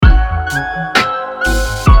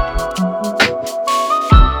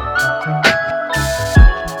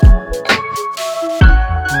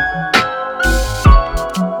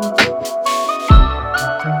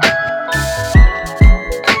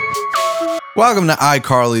Welcome to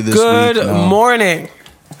iCarly this Good week. Good morning.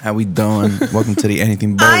 How we doing? Welcome to the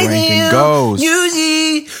Anything But Ranking Goes.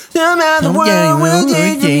 Usually, somehow the world will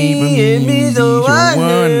change for me and be so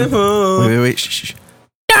wonderful. Wait. Shh.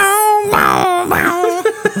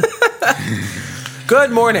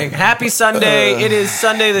 Good morning. Happy Sunday. It is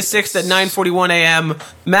Sunday the 6th at 9:41 a.m.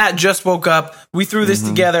 Matt just woke up. We threw this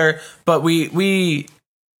together, but we're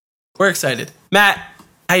excited. Matt,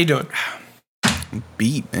 how you doing?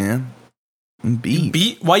 Beat, man. I'm beat.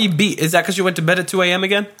 Beat? Why you beat? Is that because you went to bed at 2 a.m.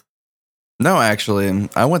 again? No, actually.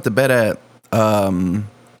 I went to bed at,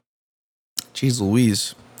 geez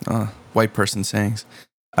Louise, white person sayings.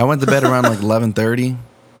 I went to bed around like 11:30,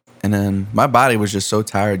 and then my body was just so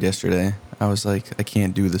tired yesterday. I was like, I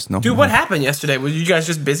can't do this no more. Dude, what happened yesterday? Were you guys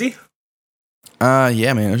just busy?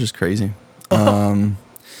 Yeah, man, it was just crazy. And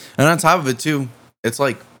on top of it, too, it's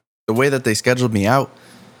like the way that they scheduled me out,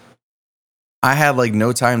 I had like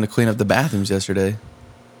no time to clean up the bathrooms yesterday.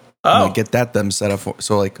 Oh. Like, get them set up for.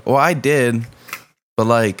 So like, well, I did, but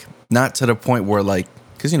like not to the point where like,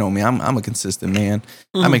 because you know me, I'm a consistent man.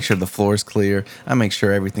 I make sure the floor's clear. I make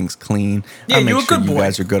sure everything's clean. Yeah, I make you're a sure good you boy.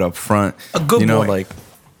 guys are good up front. A good you know, boy. like,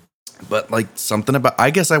 but like something about.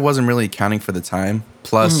 I guess I wasn't really accounting for the time.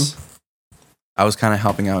 Plus, I was kind of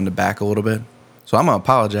helping out in the back a little bit. So I'm gonna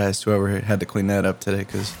apologize to whoever had to clean that up today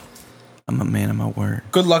because I'm a man of my word.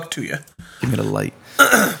 Good luck to you. Give me the light.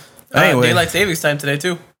 Anyway. Daylight savings time today,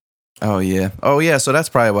 too. Oh yeah. So that's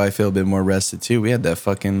probably why I feel a bit more rested too. We had that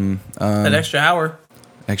fucking That extra hour.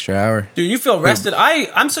 extra hour. Dude, you feel rested.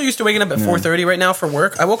 I'm so used to waking up at 4:30 right now for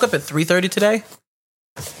work. I woke up at 3:30 today.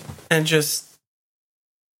 And just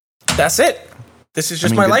that's it. This is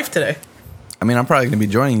just my life today. I mean, I'm probably gonna be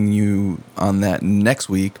joining you on that next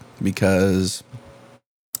week because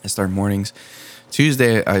I start mornings.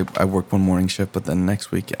 Tuesday I work one morning shift, but then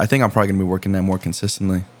next week I think I'm probably gonna be working that more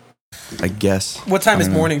consistently. I guess. What time is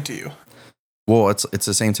morning to you? Well, it's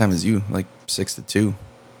the same time as you, like 6 to 2.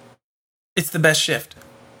 It's the best shift.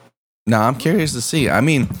 No, I'm curious to see. I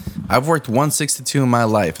mean, I've worked 6 to 2 in my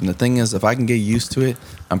life, and the thing is, if I can get used to it,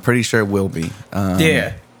 I'm pretty sure it will be.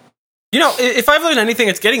 Yeah. You know, if I've learned anything,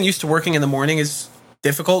 it's getting used to working in the morning is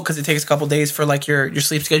difficult because it takes a couple days for like your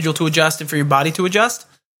sleep schedule to adjust and for your body to adjust.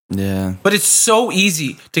 Yeah. But it's so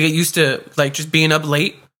easy to get used to like just being up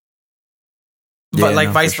late. But like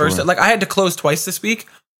vice versa. Sure. Like I had to close twice this week.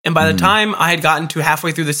 And by the time I had gotten to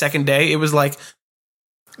halfway through the second day, it was like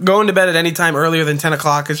going to bed at any time earlier than 10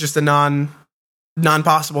 o'clock is just a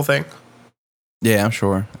non-possible thing. Yeah, I'm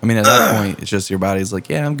sure. I mean, at that point, it's just your body's like,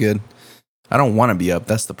 yeah, I'm good. I don't want to be up.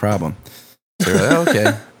 That's the problem. So you're like,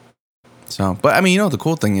 okay. So, but I mean, you know what the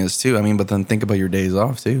cool thing is too? I mean, but then think about your days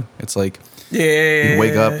off too. It's like, you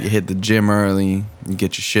wake up, you hit the gym early, you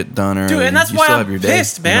get your shit done early. Dude, and that's you why still I'm have your day,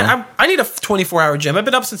 pissed, man. you know? I need a 24-hour gym. I've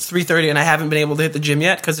been up since 3:30 and I haven't been able to hit the gym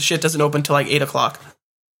yet because the shit doesn't open till like 8 o'clock.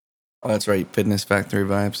 Oh, that's right. Fitness Factory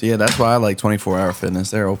vibes. Yeah, that's why I like 24-hour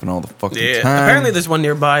fitness. They're open all the fucking time. Apparently there's one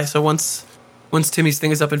nearby, so once Timmy's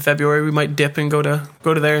thing is up in February, we might dip and go to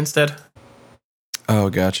there instead. Oh,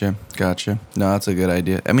 gotcha. No, that's a good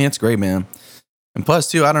idea. I mean, it's great, man. And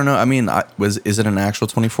plus, too, I don't know. I mean, is it an actual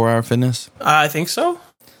 24-hour fitness? I think so.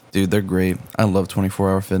 Dude, they're great. I love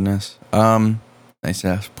 24-hour fitness. Nice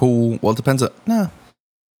ass pool. Well, it depends. I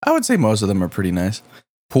would say most of them are pretty nice.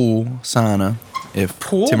 Pool, sauna. If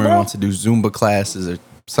Timmer wants to do Zumba classes or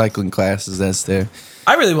cycling classes, that's there.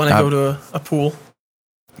 I really want to go to a pool.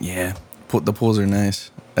 Yeah, the pools are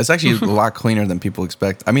nice. It's actually a lot cleaner than people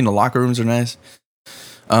expect. I mean, the locker rooms are nice.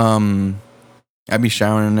 I'd be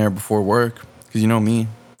showering in there before work because you know me.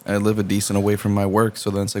 I live a decent away from my work, so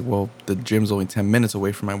then it's like, well, the gym's only 10 minutes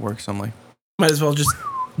away from my work, so I'm like, might as well just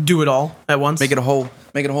do it all at once. Make it a whole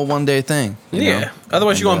 1 day thing. You know?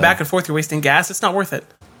 Otherwise, you're going back and forth. You're wasting gas. It's not worth it.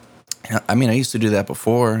 I mean, I used to do that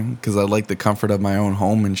before because I like the comfort of my own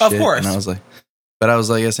home and shit. Of course. And I was like,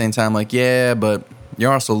 at the same time, like, yeah, but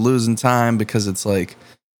you're also losing time because it's like,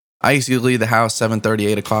 I used to leave the house 7:30,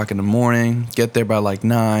 8 o'clock in the morning, get there by like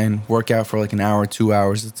 9, work out for like an hour, 2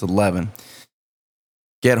 hours, it's 11.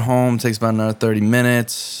 Get home, takes about another 30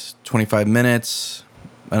 minutes, 25 minutes,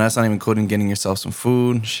 and that's not even including getting yourself some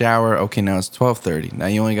food, shower. Okay, now it's 12:30. Now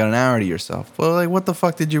you only got an hour to yourself. Well, like, what the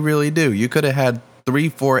fuck did you really do? You could have had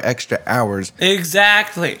 3-4 extra hours.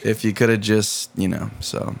 Exactly. If you could have just,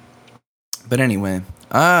 so. But anyway,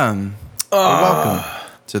 welcome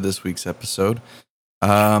to this week's episode.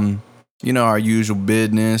 Our usual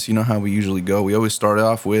business. You know how we usually go. We always start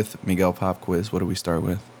off with Miguel Pop Quiz. What do we start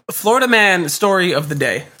with? Florida man story of the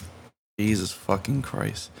day. Jesus fucking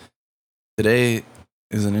Christ. Today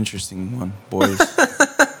is an interesting one, boys.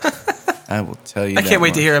 I will tell you. I can't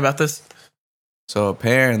wait to hear about this. So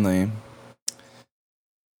apparently,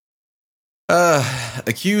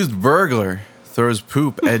 Accused burglar throws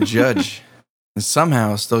poop at judge and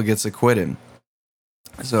somehow still gets acquitted.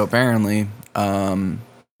 So apparently,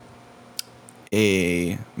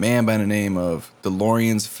 a man by the name of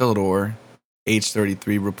DeLorean Philidor, age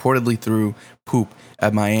 33, reportedly threw poop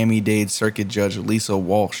at Miami-Dade Circuit Judge Lisa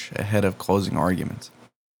Walsh ahead of closing arguments.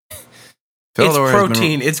 It's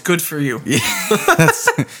protein. It's good for you. Yeah,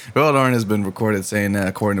 Philidor has been recorded saying that,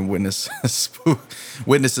 according to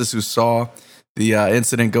witnesses who saw the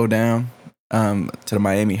incident go down to the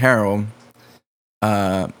Miami Herald.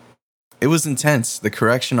 It was intense. The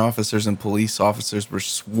correction officers and police officers were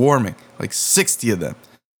swarming, like 60 of them.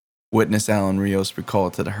 Witness Alan Rios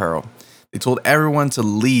recalled to the Herald. They told everyone to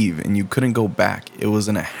leave and you couldn't go back. It was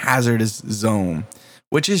in a hazardous zone,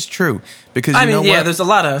 which is true. Because there's a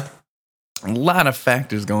lot of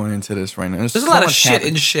factors going into this right now. There's a lot of shit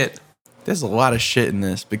in shit. There's a lot of shit in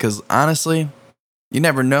this because honestly, you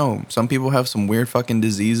never know. Some people have some weird fucking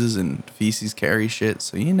diseases and feces carry shit,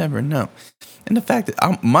 so you never know. And the fact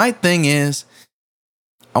that my thing is,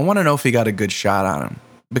 I want to know if he got a good shot on him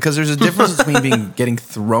because there's a difference between getting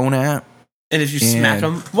thrown at and if you smack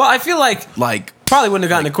him. Well, I feel like probably wouldn't have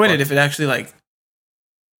gotten acquitted if it actually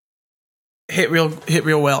hit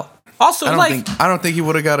real well. Also, I don't think he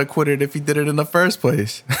would have got acquitted if he did it in the first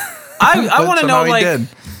place. I want to know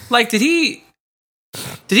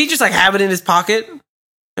did he just have it in his pocket?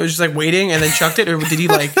 It was just waiting and then chucked it, or did he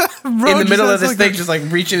in the middle of this thing just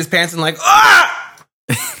reach in his pants and ah?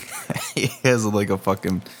 He has a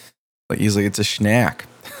fucking he's it's a snack.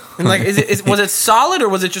 And was it solid or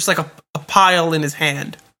was it just a pile in his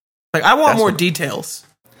hand? I want more details.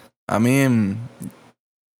 I mean,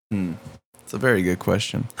 it's a very good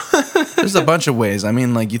question. There's a bunch of ways. I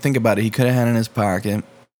mean, you think about it, he could have had it in his pocket,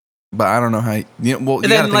 but I don't know how. You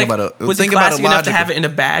gotta think about it. Was he classy enough to have it in a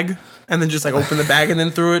bag? And then just open the bag and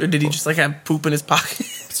then threw it? Or did he just have poop in his pocket?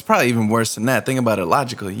 It's probably even worse than that. Think about it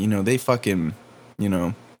logically. They fucking,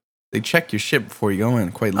 they check your shit before you go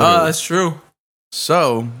in, quite literally. Oh, that's true.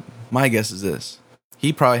 So, my guess is this.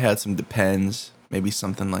 He probably had some Depends, maybe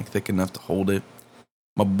something thick enough to hold it.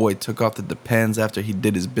 My boy took off the Depends after he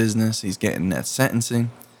did his business. He's getting that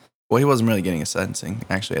sentencing. Well, he wasn't really getting a sentencing,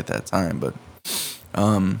 actually, at that time. But,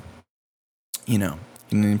 and he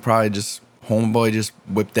probably just... Homeboy just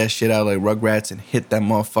whipped that shit out like Rugrats and hit that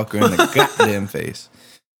motherfucker in the goddamn face.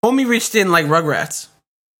 Homie reached in like Rugrats.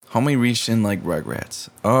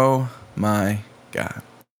 Oh my God.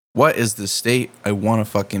 What is the state I want to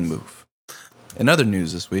fucking move? In other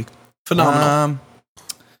news this week. Phenomenal.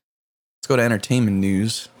 Let's go to entertainment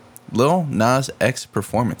news. Lil Nas X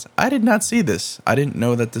performance. I did not see this. I didn't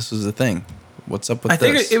know that this was a thing. What's up with this?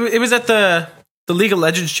 I think it was at the League of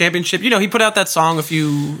Legends Championship. He put out that song a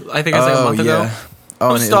month ago.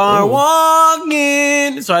 Oh, Start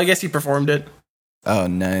walking. So I guess he performed it. Oh,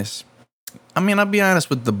 nice. I mean, I'll be honest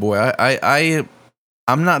with the boy. I'm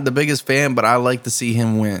not the biggest fan, but I like to see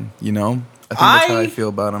him win. I think that's how I feel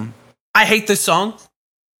about him. I hate this song,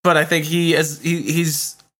 but I think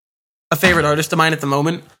he's a favorite artist of mine at the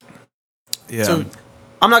moment. Yeah. So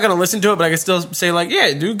I'm not gonna listen to it, but I can still say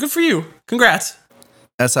yeah, dude, good for you. Congrats.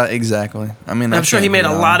 That's how, exactly. I mean, I'm sure he made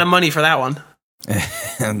a lot of money for that one.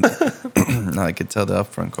 And I could tell the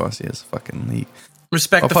upfront cost he has fucking league.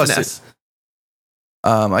 Respect the finesse.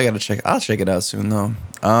 I gotta check. I'll check it out soon though.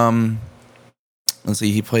 Let's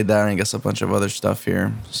see. He played that and I guess a bunch of other stuff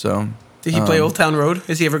here. So did he play Old Town Road?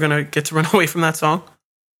 Is he ever gonna get to run away from that song?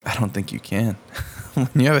 I don't think you can. When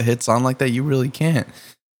you have a hit song like that, you really can't.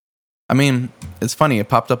 I mean, it's funny. It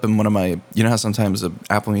popped up in one of my, how sometimes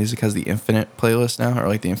Apple Music has the Infinite playlist now,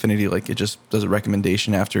 or the Infinity, it just does a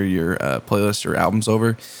recommendation after your playlist or album's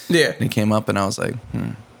over. Yeah. And it came up and I was like,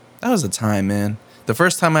 that was a time, man. The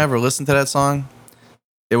first time I ever listened to that song,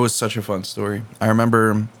 it was such a fun story. I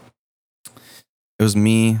remember it was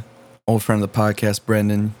me, old friend of the podcast,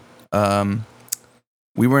 Brendan.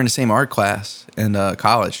 We were in the same art class in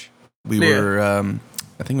college. We were,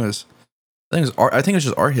 I think it was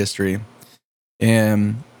just art history,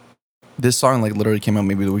 and this song literally came out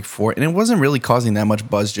maybe the week before, and it wasn't really causing that much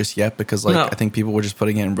buzz just yet because I think people were just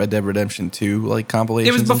putting it in Red Dead Redemption 2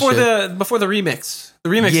 compilations. It was before the remix. The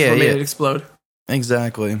remix is what made it explode.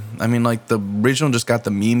 Exactly. I mean, the original just got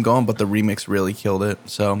the meme going, but the remix really killed it.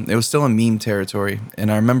 So it was still in meme territory,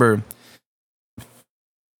 and I remember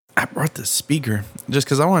I brought the speaker just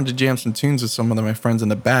because I wanted to jam some tunes with some of my friends in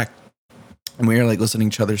the back. And we were listening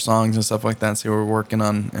to each other's songs and stuff like that. So we were working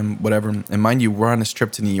on and whatever. And mind you, we're on this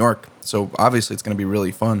trip to New York. So obviously it's going to be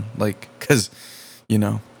really fun. Because,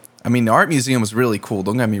 I mean, the art museum was really cool.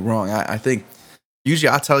 Don't get me wrong. I think usually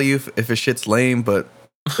I'll tell you if a shit's lame, but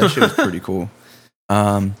that shit was pretty cool.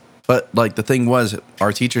 But But like the thing was,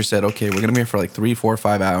 our teacher said, okay, we're gonna be here for like 3, 4,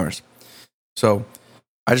 5 hours. So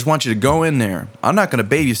I just want you to go in there. I'm not gonna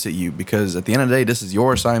babysit you because at the end of the day, this is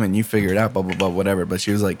your assignment. You figure it out, blah blah blah, whatever. But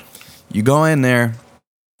she was like, you go in there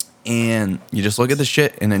and you just look at the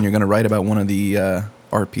shit, and then you're gonna write about one of the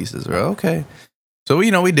art pieces. We're like, okay. So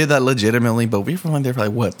we did that legitimately, but we were there for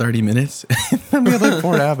like what 30 minutes. And we had like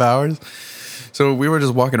 4.5 hours. So we were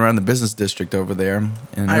just walking around the business district over there,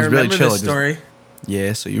 and it was really chill. This story.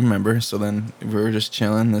 Yeah, so you remember. So then we were just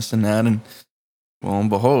chilling, this and that, and lo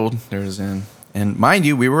and behold, there's an. And mind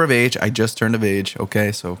you, we were of age. I just turned of age.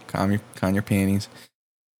 Okay, so calm your panties.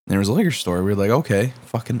 And there was a liquor store. We were like, okay,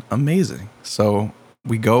 fucking amazing. So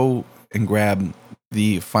we go and grab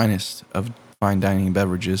the finest of fine dining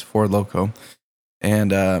beverages, Four Loko.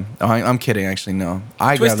 And I'm kidding. Actually, no,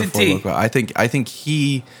 I grabbed the Four Loko. I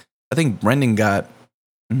think Brendan got.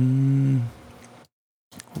 What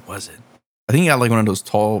was it? I think he got like one of those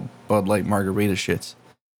tall Bud Light margarita shits.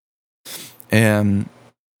 And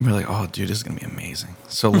we're like, oh, dude, this is gonna be amazing.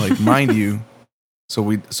 So like, mind you,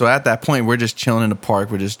 so at that point we're just chilling in the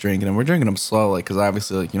park. We're just drinking, and we're drinking them slow, like, because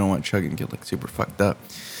obviously, like, you don't want to chug and get like super fucked up.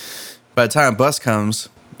 By the time bus comes,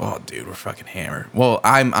 oh, dude, we're fucking hammered. Well,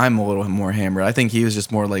 I'm a little more hammered. I think he was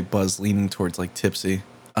just more like buzzed, leaning towards like tipsy.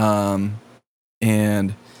 And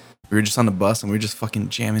we were just on the bus, and we were just fucking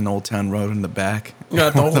jamming Old Town Road in the back.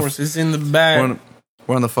 Got the horses in the back.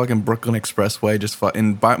 We're on the fucking Brooklyn Expressway.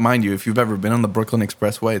 And mind you, if you've ever been on the Brooklyn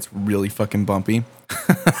Expressway, it's really fucking bumpy.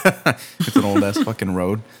 It's an old ass fucking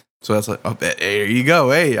road. So that's like, oh, there you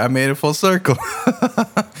go. Hey, I made it full circle.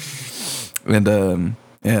 And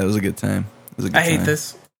yeah, it was a good time. I hate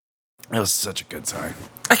this. It was such a good time.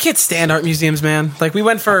 I can't stand art museums, man. Like, we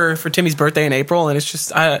went for Timmy's birthday in April, and it's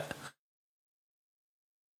just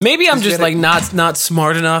maybe I'm just like not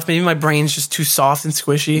smart enough. Maybe my brain's just too soft and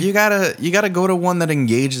squishy. You gotta go to one that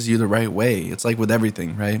engages you the right way. It's like with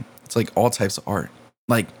everything, right? It's like all types of art.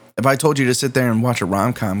 Like, if I told you to sit there and watch a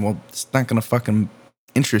rom-com, well, it's not gonna fucking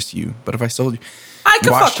interest you. But if I told you, I could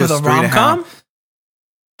fuck with a rom-com.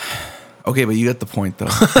 Okay, but you get the point, though.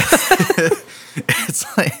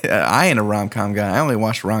 It's like, I ain't a rom-com guy. I only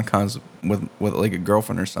watch rom-coms with like a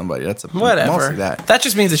girlfriend or somebody. That's whatever. Mostly that. That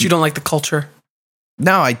just means that you don't like the culture.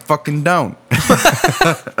 No, I fucking don't.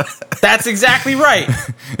 That's exactly right.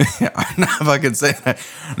 I'm not fucking saying that.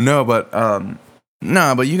 No, but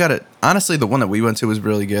you gotta, honestly, the one that we went to was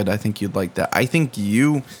really good. I think you'd like that. I think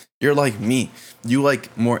you're like me. You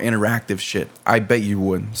like more interactive shit. I bet you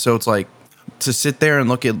would. So it's like, to sit there and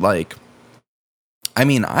look at like, I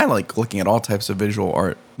mean, I like looking at all types of visual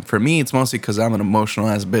art. For me, it's mostly because I'm an emotional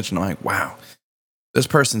ass bitch, and I'm like, wow, this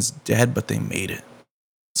person's dead, but they made it.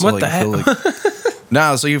 So what like, the hell?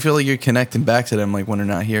 So you feel like you're connecting back to them, like when they're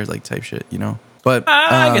not here, like type shit, But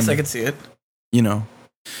I guess I could see it. No,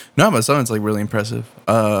 but something's like really impressive.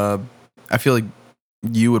 I feel like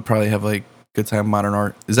you would probably have like good time modern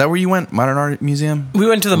art. Is that where you went? Modern Art Museum? We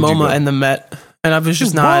went to the MoMA and the Met, and I was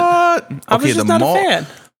just not. I was just not a fan.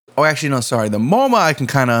 Oh, actually, no, sorry. The MoMA, I can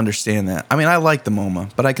kind of understand that. I mean, I like the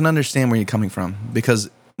MoMA, but I can understand where you're coming from because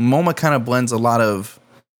MoMA kind of blends a lot of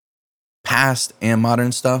past and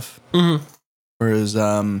modern stuff. Mm-hmm. Whereas,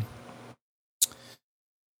 oh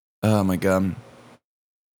my God.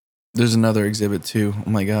 There's another exhibit too. Oh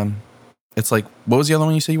my God. It's like, what was the other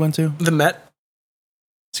one you said you went to? The Met.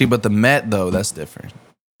 See, but the Met, though, that's different.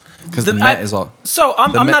 Because the Met is all. So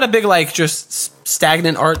I'm not a big like just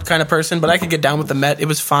stagnant art kind of person, but I could get down with the Met. It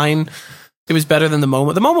was fine. It was better than the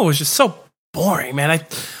MoMA. The MoMA was just so boring, man.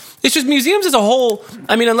 It's just museums as a whole.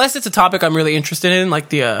 I mean, unless it's a topic I'm really interested in, like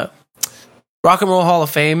the Rock and Roll Hall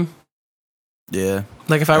of Fame. Yeah.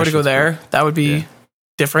 Like if I were to go there, that would be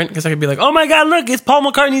different because I could be like, oh my God, look, it's Paul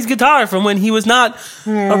McCartney's guitar from when he was not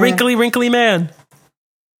a wrinkly man.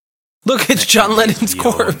 Look, it's John Lennon's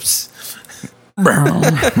corpse. Oh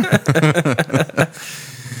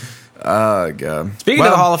God! Speaking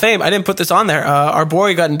of the Hall of Fame, I didn't put this on there. Our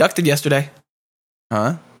boy got inducted yesterday.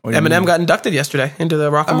 Huh? Eminem got inducted yesterday into the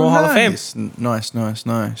Rock and Roll Hall of Fame. Nice.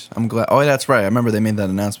 I'm glad. Oh, that's right. I remember they made that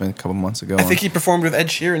announcement a couple months ago. I think he performed with Ed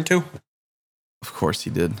Sheeran too. Of course he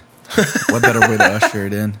did. What better way to usher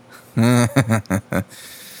it in?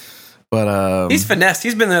 But he's finessed.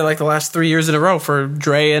 He's been there like the last 3 years in a row for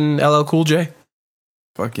Dre and LL Cool J.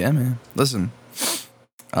 Fuck yeah, man. Listen,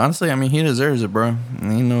 honestly, I mean, he deserves it, bro.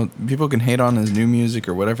 People can hate on his new music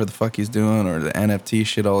or whatever the fuck he's doing or the NFT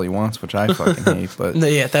shit all he wants, which I fucking hate. But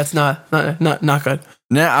yeah, that's not good.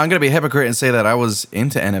 Now I'm gonna be a hypocrite and say that I was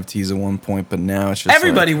into NFTs at one point, but now it's just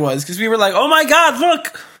everybody was because we were like, oh my God,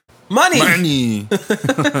 look, money.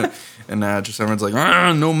 And now just everyone's like,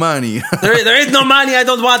 no money. there is no money. I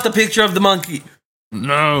don't want the picture of the monkey.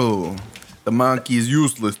 No, the monkey is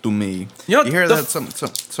useless to me. You know, You hear that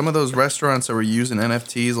some of those restaurants that were using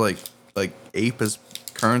NFTs like ape as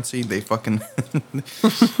currency, they fucking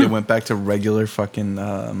they went back to regular fucking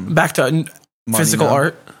back to physical now.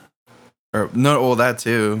 art. Or no, well that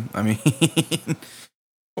too. I mean,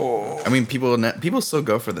 Oh. I mean people still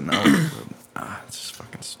go for the knowledge. It's just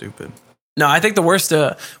fucking stupid. No, I think the worst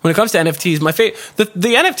when it comes to NFTs, the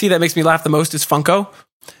NFT that makes me laugh the most is Funko,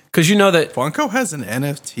 because you know that Funko has an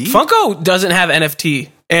NFT. Funko doesn't have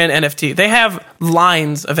NFT. They have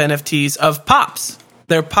lines of NFTs of pops.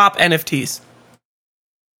 They're pop NFTs.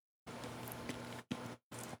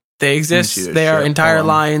 They exist. They are entire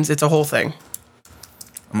lines. It's a whole thing.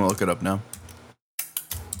 I'm gonna look it up now.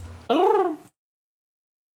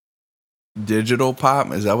 Digital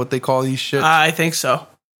pop, is that what they call these shit? I think so.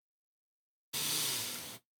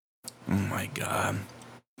 Oh my god.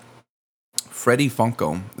 Freddie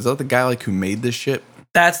Funko. Is that the guy like who made this shit?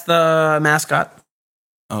 That's the mascot.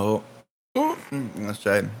 Oh. That's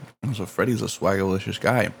right. So Freddie's a swagalicious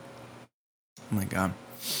guy. Oh my god.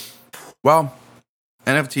 Well,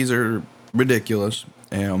 NFTs are ridiculous.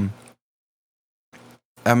 It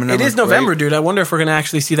is November, dude. I wonder if we're gonna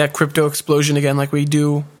actually see that crypto explosion again, like we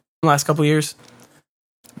do in the last couple of years.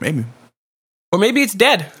 Maybe. Or maybe it's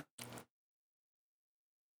dead.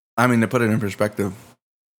 I mean, to put it in perspective,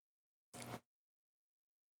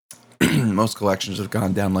 most collections have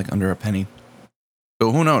gone down like under a penny.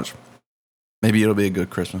 So who knows? Maybe it'll be a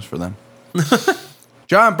good Christmas for them.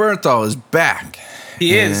 Jon Bernthal is back.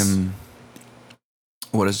 He is.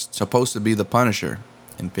 What is supposed to be the Punisher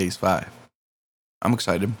in Phase 5. I'm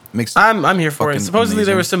excited. I'm here for it. Supposedly amazing.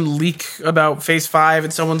 there was some leak about Phase 5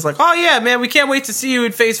 and someone's like, oh yeah, man, we can't wait to see you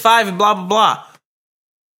in Phase 5 and blah, blah, blah.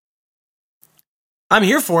 I'm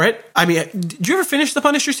here for it. I mean, did you ever finish the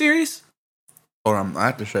Punisher series? Hold on, I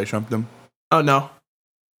have to say something. Oh, no.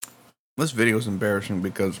 This video is embarrassing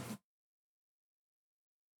because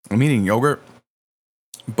I'm eating yogurt,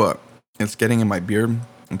 but it's getting in my beard,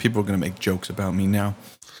 and people are going to make jokes about me now.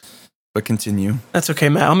 But continue. That's okay,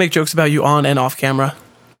 Matt. I'll make jokes about you on and off camera.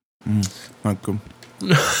 Not good.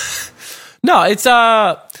 No, it's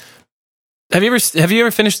have you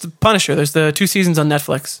ever finished the Punisher? There's the 2 seasons on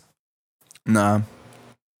Netflix. Nah.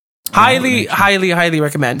 Highly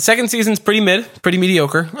recommend. Second season's pretty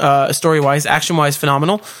mediocre, story-wise, action-wise,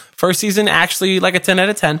 phenomenal. First season, actually like a 10 out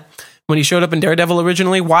of 10. When he showed up in Daredevil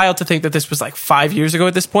originally, wild to think that this was like 5 years ago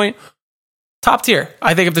at this point. Top tier.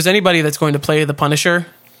 I think if there's anybody that's going to play the Punisher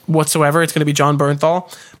whatsoever, it's going to be Jon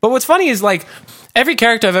Bernthal. But what's funny is like every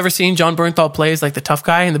character I've ever seen Jon Bernthal play is like the tough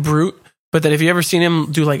guy and the brute. But then if you ever seen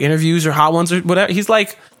him do like interviews or Hot Ones or whatever, he's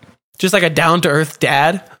like just like a down-to-earth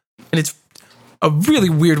dad. And it's a really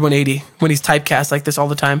weird 180 when he's typecast like this all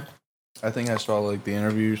the time. I think I saw like the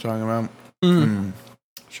interview you're talking about.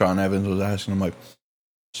 Sean Evans was asking him like,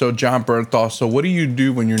 so Jon Bernthal, so what do you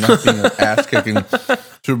do when you're not being an ass-kicking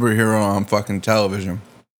superhero on fucking television?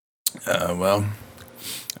 Well,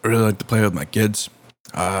 I really like to play with my kids.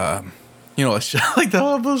 You know, like the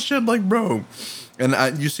whole bullshit, like, bro.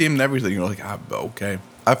 And you see him in everything. You're like, okay.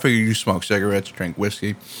 I figure you smoke cigarettes, drink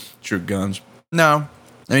whiskey, shoot guns. No.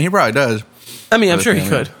 I mean, he probably does. I mean, I'm sure he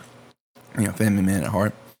could. You know, family man at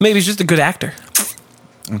heart. Maybe he's just a good actor.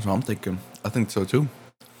 That's what I'm thinking. I think so, too.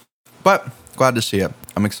 But glad to see it.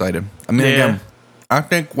 I'm excited. I mean, again, I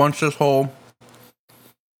think once this whole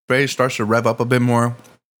phase starts to rev up a bit more,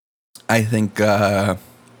 I think, I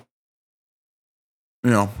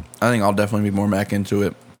think I'll definitely be more back into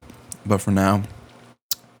it. But for now,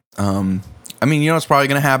 I mean, what's probably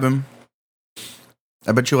going to happen?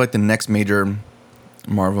 I bet you like the next major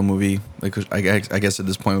Marvel movie, like I guess at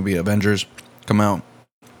this point would be Avengers, come out.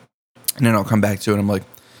 And then I'll come back to it and I'm like,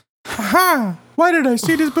 haha, why did I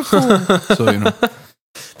see this before? So,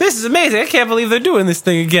 This is amazing. I can't believe they're doing this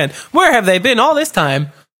thing again. Where have they been all this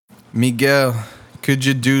time? Miguel, could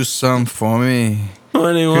you do some for me?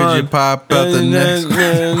 21. Could you pop out the next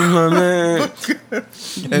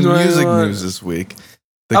And music news this week.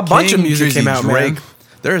 A bunch of music came out, Drake. man.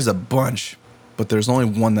 There's a bunch, but there's only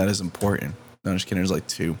one that is important. No, I'm just kidding. There's like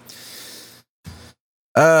 2.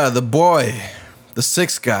 The boy, the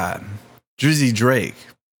 6th god, Drizzy Drake,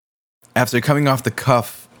 after coming off the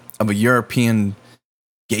cuff of a European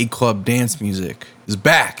gay club dance music, is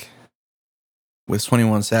back with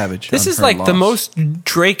 21 Savage. This is like the most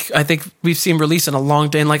Drake I think we've seen released in a long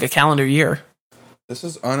day, in like a calendar year. This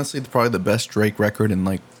is honestly probably the best Drake record in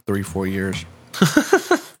like 3-4 years.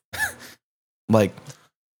 Like,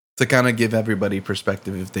 to kind of give everybody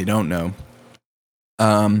perspective if they don't know.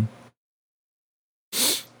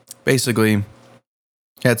 Basically,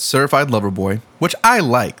 he had Certified Lover Boy, which I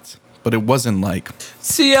liked, but it wasn't like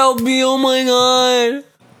CLB. Oh my god!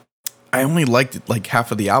 I only liked it like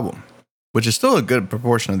half of the album, which is still a good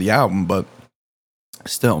proportion of the album, but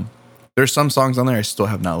still, there's some songs on there I still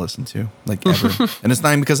have not listened to, like ever. And it's not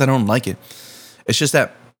even because I don't like it. It's just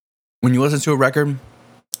that when you listen to a record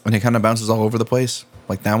and it kind of bounces all over the place,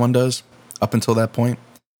 like that one does, up until that point,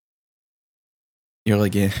 you're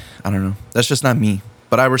like, yeah, I don't know. That's just not me.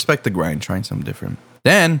 But I respect the grind, trying something different.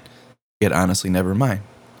 Then, get Honestly Nevermind,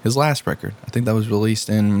 his last record. I think that was released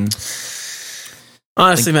in...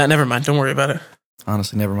 Honestly, Matt, never mind. Don't worry about it.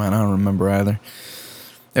 Honestly Nevermind, I don't remember either.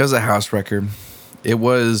 It was a house record. It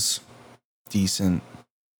was decent.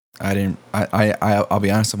 I'll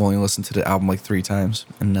be honest, I've only listened to the album like 3 times,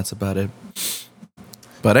 and that's about it.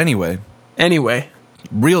 But anyway,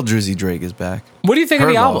 real Drizzy Drake is back. What do you think of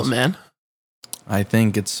the album, man? I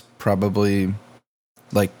think it's probably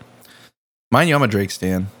like, mind you, I'm a Drake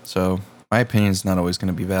stan, so my opinion is not always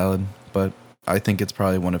going to be valid, but I think it's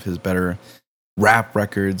probably one of his better rap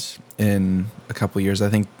records in a couple years. I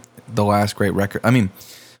think the last great record, I mean,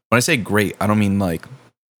 when I say great, I don't mean like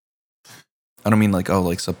oh,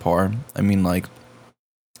 like subpar. I mean like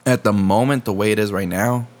at the moment, the way it is right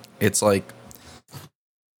now, it's like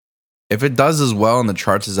if it does as well in the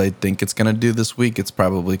charts as I think it's gonna do this week, it's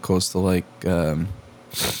probably close to like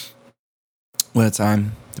What a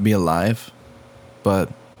Time to Be Alive.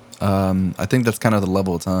 But I think that's kind of the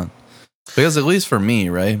level it's on. Because at least for me,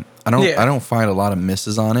 right? I don't find a lot of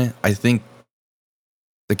misses on it. I think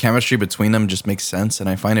the chemistry between them just makes sense, and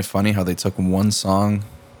I find it funny how they took one song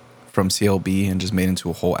from CLB and just made into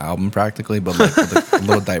a whole album practically, but like with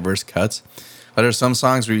little diverse cuts. But there's some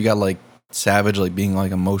songs where you got like Savage like being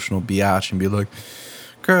like emotional biatch and be like,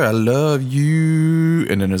 girl, I love you.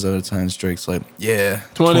 And then there's other times Drake's like, yeah,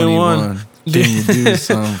 21. Can you do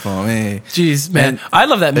something for me? Jeez, man. And I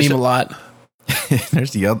love that meme a lot.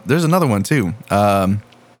 There's another one too.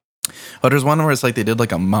 There's one where it's like they did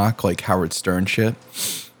like a mock like Howard Stern shit.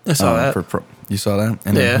 I saw that. You saw that?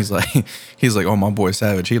 And then he's like, oh, my boy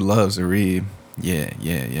Savage, he loves to read. Yeah.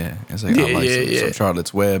 It's like, I like some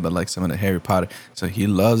Charlotte's Web. I like some of the Harry Potter. So he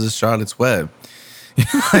loves his Charlotte's Web.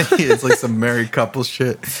 It's like some married couple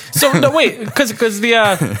shit. So no, wait, because the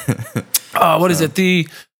what is it? The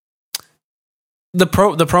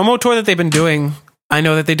promo tour that they've been doing. I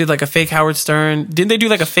know that they did like a fake Howard Stern. Didn't they do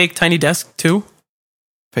like a fake Tiny Desk too?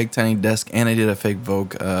 Fake Tiny Desk, and I did a fake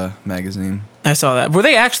Vogue magazine. I saw that. Were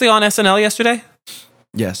they actually on SNL yesterday?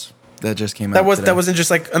 Yes, that just came out. That wasn't just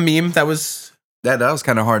like a meme. That was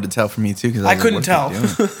kind of hard to tell for me too because I couldn't tell.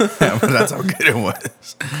 Yeah, but that's how good it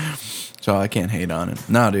was. So I can't hate on it.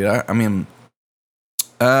 No, dude. I mean,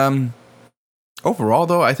 overall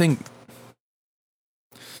though, I think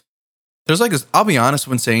there's like this. I'll be honest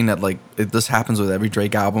when saying that like this happens with every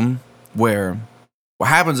Drake album, where what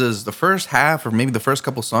happens is the first half or maybe the first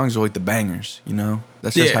couple songs are like the bangers. You know,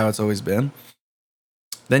 that's just how it's always been.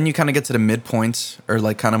 Then you kind of get to the midpoints, or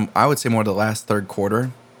like kind of, I would say more the last third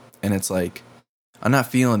quarter, and it's like I'm not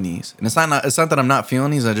feeling these, and it's not that I'm not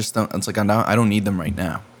feeling these. I just don't. It's like I don't need them right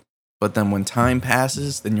now. But then when time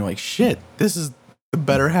passes, then you're like, shit, this is the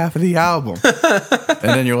better half of the album, and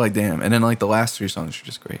then you're like, damn, and then like the last 3 songs are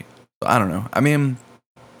just great. So I don't know. I mean,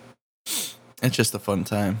 it's just a fun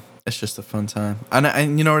time. It's just a fun time,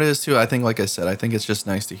 and you know what it is too. I think, like I said, I think it's just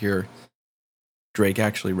nice to hear Drake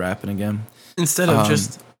actually rapping again instead of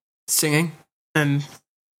just singing and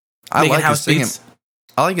I like his singing.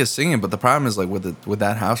 I like his singing, but the problem is like with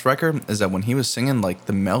that house record is that when he was singing, like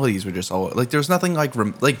the melodies were just all like there's nothing like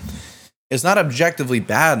it's not objectively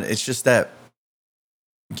bad. It's just that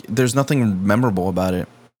there's nothing memorable about it.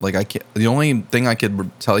 Like the only thing I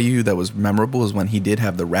could tell you that was memorable is when he did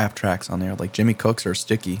have the rap tracks on there, like Jimmy Cooks or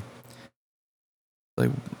Sticky. Like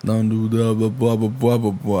don't do the blah blah blah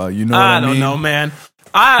blah blah. You know what I mean? I don't know, man.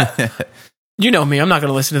 You know me. I'm not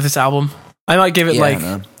gonna listen to this album. I might give it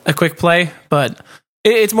a quick play, but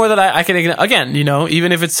it's more that I can again. You know,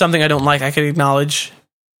 even if it's something I don't like, I can acknowledge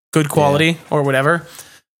good quality or whatever.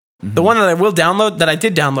 Mm-hmm. The one that I will download, that I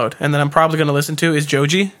did download, and that I'm probably gonna listen to is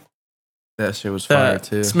Joji. That shit was fire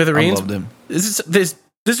too. Smithereens. I loved him. Is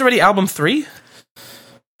this already album 3?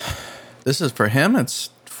 This is for him. It's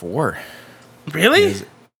 4. Really?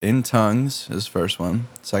 In Tongues, his first one.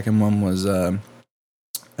 Second one was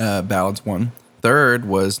Ballads 1. Third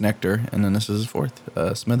was Nectar, and then this is his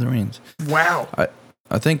 4th, Smithereens. Wow.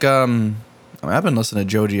 I think I've been listening to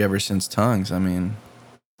Joji ever since Tongues. I mean,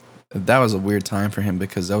 that was a weird time for him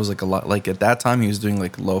because that was like a lot. Like at that time, he was doing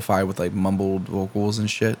like lo-fi with like mumbled vocals and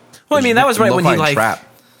shit. Well, I mean, that was right when he like trap.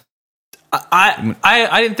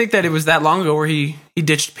 I didn't think that it was that long ago where he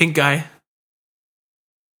ditched Pink Guy.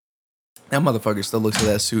 That motherfucker still looks at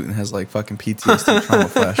that suit and has like fucking PTSD trauma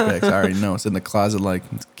flashbacks. I already know. It's in the closet like,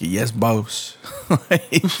 yes, boss.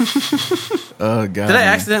 Like, oh, God. Did I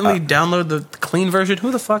accidentally download the clean version?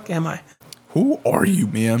 Who the fuck am I? Who are you,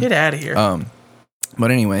 man? Get out of here.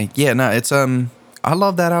 But anyway, yeah, no, it's, I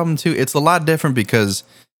love that album too. It's a lot different because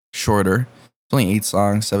shorter. It's only 8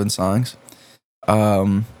 songs, 7 songs.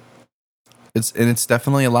 It's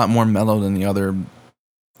definitely a lot more mellow than the other,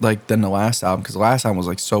 like than the last album, because the last album was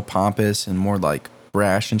like so pompous and more like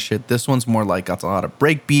brash and shit. This one's more like got a lot of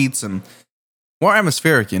break beats and more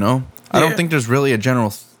atmospheric, you know? I don't think there's really a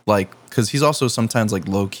general like, because he's also sometimes like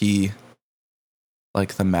low key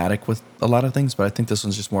like thematic with a lot of things, but I think this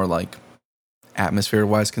one's just more like atmosphere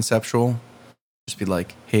wise conceptual. Just be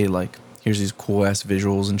like, hey, like here's these cool ass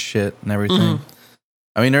visuals and shit and everything.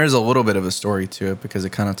 I mean, there is a little bit of a story to it because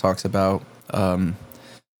it kind of talks about I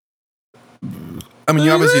mean,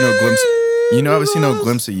 you obviously know Glimpse. You know, obviously know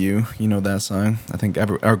Glimpse of You. You know that song. I think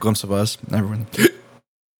or Glimpse of Us. Everyone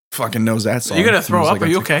fucking knows that song. You're gonna throw up? Are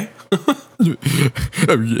you okay?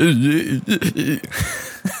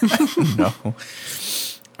 No.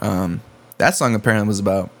 That song apparently was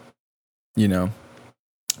about, you know,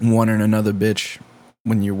 wanting another bitch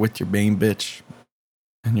when you're with your main bitch,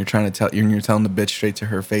 and you're trying to you're telling the bitch straight to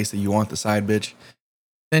her face that you want the side bitch.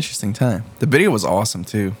 Interesting time. The video was awesome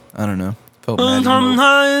too. I don't know. Felt magical.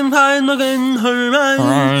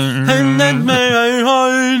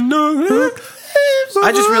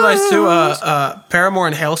 I just realized too, Paramore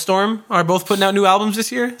and Hailstorm are both putting out new albums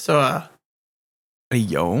this year. So hey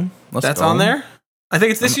yo, that's on there. I think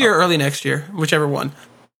it's this year or early next year, whichever one.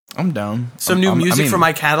 I'm down. Some new music from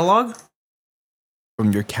my catalog.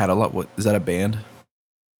 From your catalog? What is that, a band?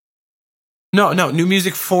 No, new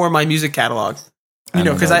music for my music catalog. You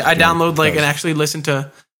know, because I download like and actually listen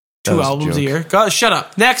to 2 albums a year. God, shut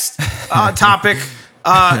up. Next topic.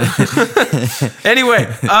 Anyway,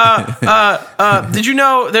 did you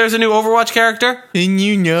know there's a new Overwatch character? And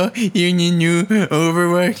you know, you're new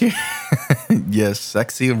Overwatch. Yes,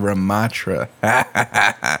 sexy Ramatra.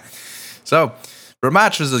 So,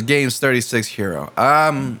 Ramatra's a game's 36 hero.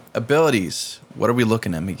 Abilities. What are we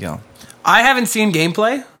looking at, Miguel? I haven't seen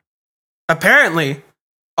gameplay. Apparently,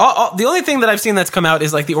 the only thing that I've seen that's come out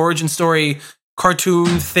is like the origin story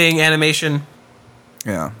cartoon thing, animation.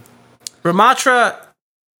 Yeah. Ramatra,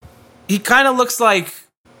 he kind of looks like,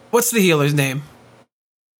 what's the healer's name?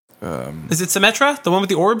 Is it Symmetra? The one with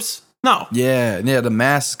the orbs? No. Yeah, the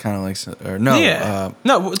mask kind of like, or no. Yeah.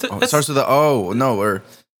 No. It starts with the O. No, or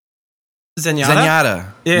Zenyatta?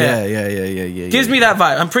 Yeah. Gives me that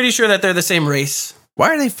vibe. I'm pretty sure that they're the same race.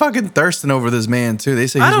 Why are they fucking thirsting over this man, too? They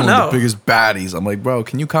say he's one of the biggest baddies. I'm like, bro,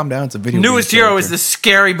 can you calm down? It's a video game. Newest hero is the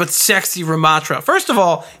scary but sexy Ramatra. First of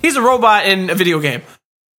all, he's a robot in a video game.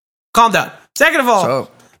 Calm down. Second of all,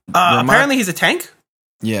 apparently he's a tank?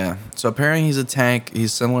 Yeah. So apparently he's a tank.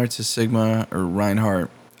 He's similar to Sigma or Reinhardt.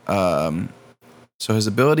 So his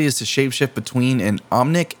ability is to shapeshift between an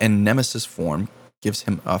Omnic and Nemesis form. Gives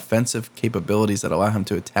him offensive capabilities that allow him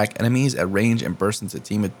to attack enemies at range and burst into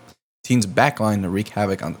team's backline to wreak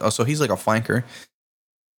havoc on. Oh, so he's like a flanker.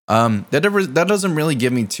 That doesn't really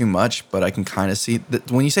give me too much, but I can kind of see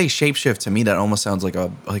that when you say shapeshift, to me that almost sounds like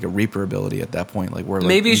a Reaper ability at that point, like where like,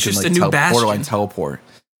 maybe it's just a new Bastion. Borderline teleport.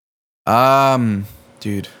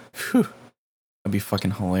 Dude, that'd be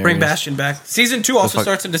fucking hilarious. Bring Bastion back. Season 2 also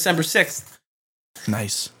starts on December 6th.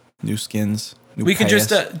 Nice, new skins. We could just,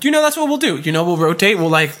 do you know that's what we'll do? You know, we'll rotate. We'll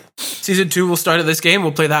like, season 2 will start at this game.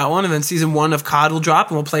 We'll play that one. And then season 1 of COD will drop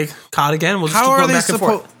and we'll play COD again. We'll just keep going back and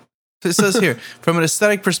forth. It says here, from an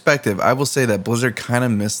aesthetic perspective, I will say that Blizzard kind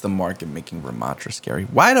of missed the mark in making Ramatra scary.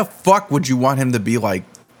 Why the fuck would you want him to be like,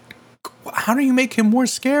 how do you make him more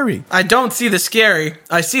scary? I don't see the scary.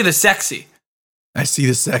 I see the sexy. I see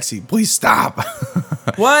the sexy. Please stop.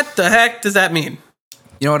 What the heck does that mean?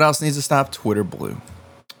 You know what else needs to stop? Twitter Blue.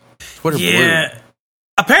 Blue.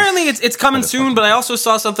 Apparently it's coming soon, but I also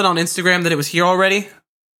saw something on Instagram that it was here already.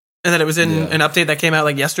 And that it was in an update that came out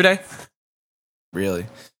like yesterday. Really?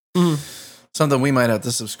 Something we might have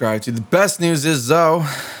to subscribe to. The best news is, though,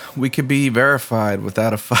 we could be verified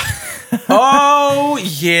without a fine. Oh,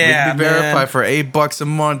 yeah. We could be verified for $8 a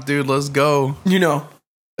month, dude. Let's go. You know.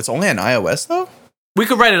 It's only on iOS, though? We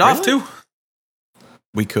could write it off, too.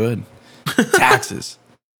 We could. Taxes.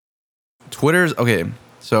 Twitter's, okay,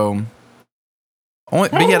 so,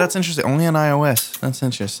 but yeah, that's interesting. Only on iOS. That's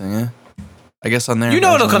interesting, yeah. I guess on there. You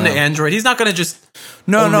know it'll come to Android. He's not going to just.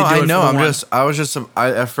 No, I know.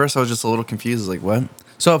 At first I was just a little confused. Like, what?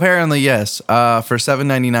 So apparently, yes, for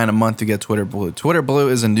 $7.99 a month to get Twitter Blue. Twitter Blue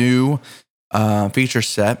is a new feature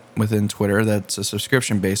set within Twitter that's a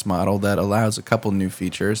subscription-based model that allows a couple new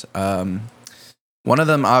features. One of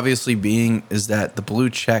them, obviously, being is that the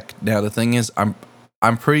blue check. Now, the thing is,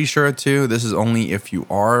 I'm pretty sure too. This is only if you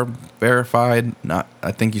are verified. Not,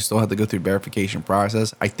 I think you still have to go through verification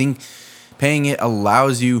process. I think paying it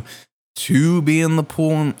allows you to be in the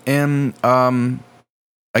pool and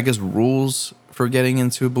I guess rules for getting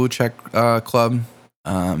into a blue check club.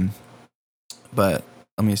 But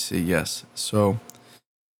let me see. Yes, so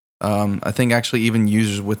I think actually even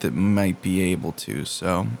users with it might be able to.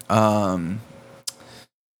 So.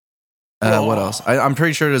 What else? I'm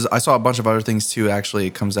pretty sure I saw a bunch of other things too. Actually,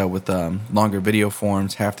 it comes out with longer video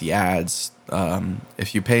forms, half the ads.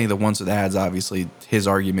 If you pay the ones with ads, obviously, his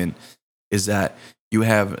argument is that you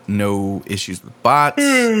have no issues with bots.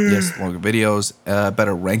 Yes, longer videos,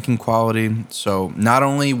 better ranking quality. So not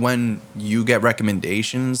only when you get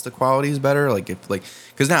recommendations, the quality is better. Like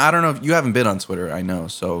because now I don't know if you haven't been on Twitter. I know.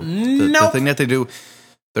 So the thing that they do.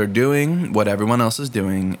 They're doing what everyone else is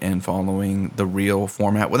doing and following the real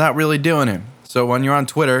format without really doing it. So when you're on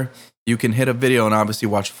Twitter, you can hit a video and obviously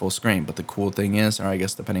watch full screen. But the cool thing is, or I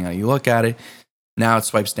guess depending on how you look at it, now it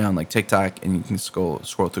swipes down like TikTok and you can scroll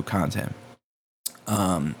through content.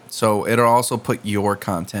 So it'll also put your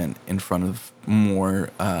content in front of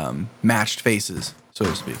more matched faces, so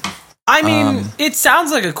to speak. I mean, it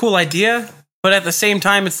sounds like a cool idea, but at the same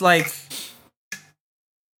time, it's like,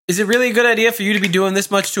 is it really a good idea for you to be doing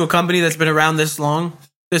this much to a company that's been around this long,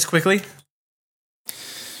 this quickly?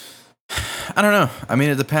 I don't know. I mean,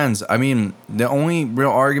 it depends. I mean, the only real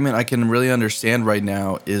argument I can really understand right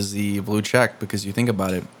now is the blue check, because you think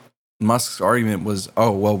about it, Musk's argument was,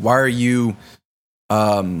 oh, well, why are you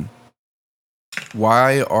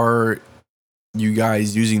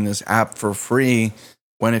guys using this app for free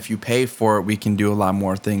when if you pay for it, we can do a lot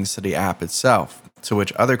more things to the app itself? To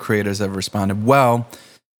which other creators have responded, well,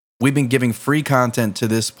 we've been giving free content to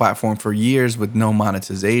this platform for years with no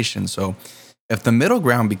monetization. So if the middle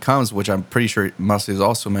ground becomes, which I'm pretty sure Musk has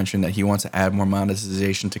also mentioned that he wants to add more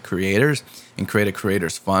monetization to creators and create a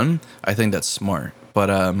creators fund, I think that's smart.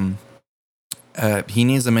 But he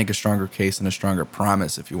needs to make a stronger case and a stronger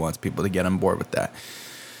promise if he wants people to get on board with that.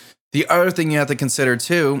 The other thing you have to consider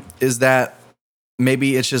too is that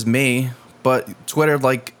maybe it's just me, but Twitter,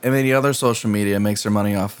 like any other social media, makes their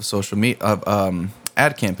money off of social media,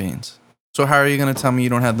 ad campaigns. So how are you going to tell me you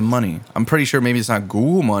don't have the money? I'm pretty sure maybe it's not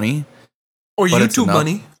Google money or YouTube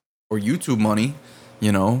money or YouTube money,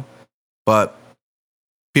 you know, but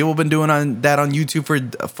people have been doing that on YouTube for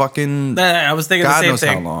a fucking I was thinking God the same knows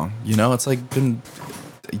thing. how long, you know, it's like been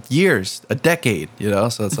years, a decade, you know,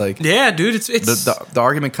 so it's like, yeah, dude, it's the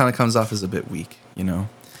argument kind of comes off as a bit weak, you know.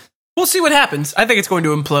 We'll see what happens. I think it's going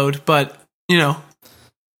to implode, but you know,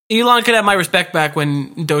 Elon could have my respect back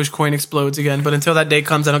when Dogecoin explodes again, but until that day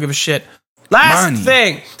comes, I don't give a shit. Last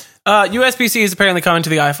thing. USB-C is apparently coming to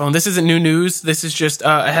the iPhone. This isn't new news. This is just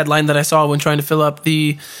a headline that I saw when trying to fill up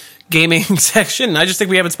the gaming section. I just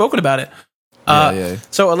think we haven't spoken about it. Yeah.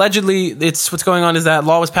 So allegedly, what's going on is that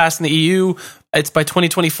law was passed in the EU. It's by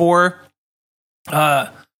 2024.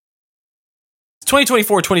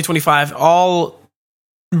 2024, 2025. All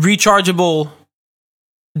rechargeable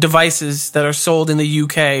devices that are sold in the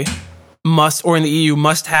UK or in the EU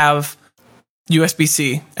must have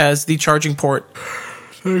USB-C as the charging port.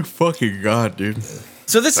 Thank fucking God, dude.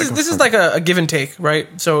 So this is like a give and take, right?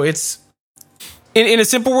 So it's in a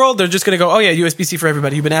simple world, they're just going to go, oh yeah, USB-C for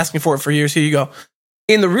everybody. You've been asking for it for years. Here you go.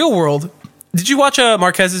 In the real world, did you watch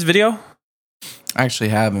Marquez's video? I actually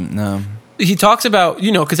haven't, no. He talks about,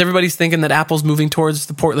 you know, because everybody's thinking that Apple's moving towards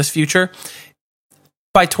the portless future.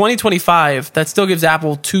 By 2025, that still gives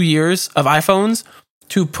Apple 2 years of iPhones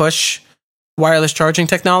to push wireless charging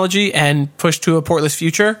technology and push to a portless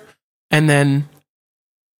future, and then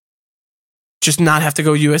just not have to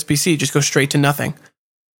go USB-C, just go straight to nothing.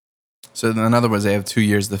 So in other words, they have 2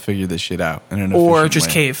 years to figure this shit out. Or just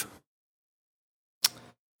cave.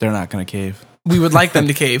 They're not going to cave. We would like them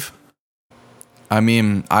to cave. I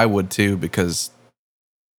mean, I would too, because,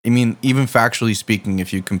 I mean, even factually speaking,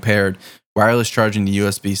 if you compared wireless charging to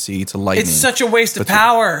USB-C to Lightning. It's such a waste of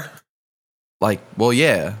power. Like, well,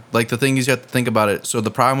 yeah. Like, the thing is, you have to think about it. So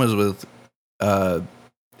the problem is with, at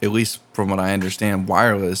least from what I understand,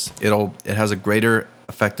 wireless, it has a greater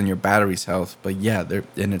effect on your battery's health. But yeah,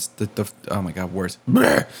 and it's the oh my God, worse.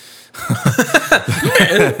 But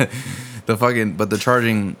the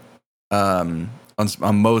charging on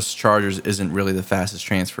most chargers isn't really the fastest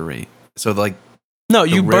transfer rate. So like, no,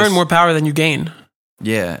 you burn more power than you gain.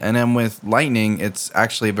 Yeah, and then with Lightning, it's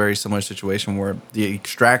actually a very similar situation where the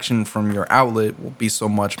extraction from your outlet will be so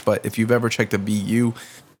much. But if you've ever checked a BU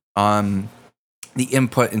on the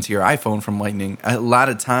input into your iPhone from Lightning, a lot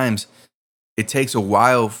of times it takes a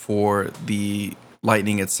while for the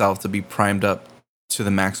Lightning itself to be primed up to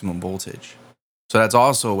the maximum voltage. So that's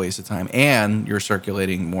also a waste of time, and you're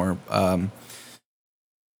circulating more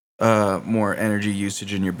energy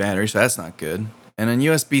usage in your battery, so that's not good. And in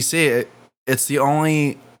USB-C, it's the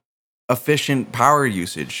only efficient power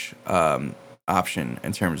usage option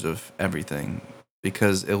in terms of everything,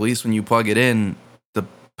 because at least when you plug it in, the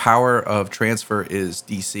power of transfer is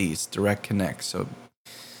DC, it's direct connect. So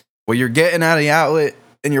what you're getting out of the outlet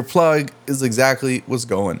and your plug is exactly what's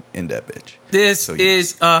going in that bitch. This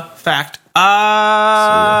is a fact.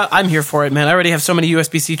 I'm here for it, man. I already have so many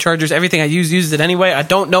USB-C chargers. Everything I uses it anyway. I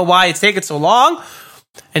don't know why it's taking so long,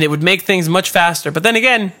 and it would make things much faster. But then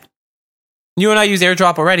again, you and I use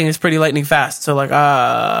AirDrop already, and it's pretty lightning fast. So, like,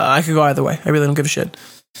 I could go either way. I really don't give a shit.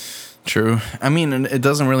 True. I mean, it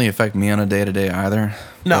doesn't really affect me on a day-to-day either.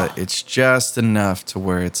 No. But it's just enough to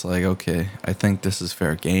where it's like, okay, I think this is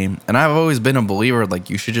fair game. And I've always been a believer, like,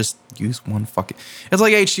 you should just use one fucking... It's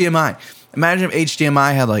like HDMI. Imagine if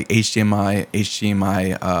HDMI had, like, HDMI,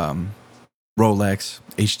 Rolex,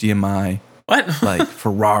 HDMI... What? Like,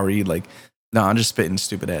 Ferrari, like... No, I'm just spitting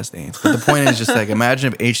stupid-ass names. But the point is just, like,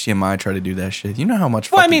 imagine if HDMI tried to do that shit. You know how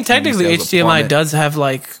much... Well, I mean, technically, HDMI does have,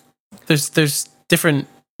 like... There's different...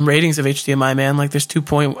 ratings of HDMI, man. Like there's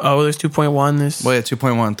 2.0, there's 2.1, there's... Well, yeah,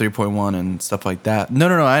 2.1, 3.1, and stuff like that. No,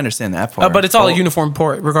 I understand that part. But it's all a uniform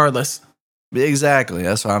port, regardless. Exactly,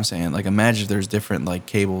 that's what I'm saying. Like, imagine if there's different, like,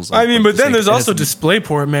 cables. Like, I mean, but then there's also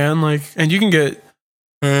DisplayPort, man. Like, and you can get...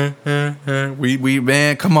 We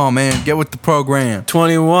man, come on, man. Get with the program.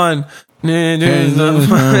 21. All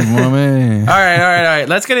right.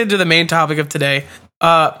 Let's get into the main topic of today.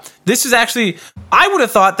 This is actually... I would have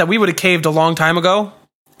thought that we would have caved a long time ago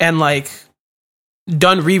and like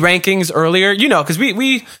done re-rankings earlier, you know, because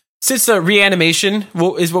we since the reanimation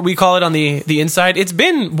is what we call it on the inside, it's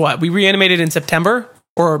been what we reanimated in September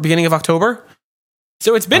or beginning of October,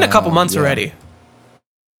 so it's been a couple months already.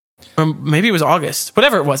 Maybe it was August,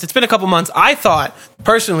 whatever it was. It's been a couple months. I thought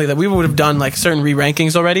personally that we would have done like certain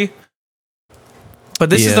re-rankings already, but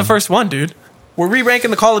this is the first one, dude. We're re-ranking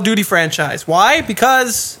the Call of Duty franchise. Why?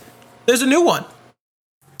 Because there's a new one.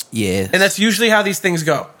 Yeah. And that's usually how these things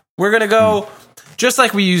go. We're going to go just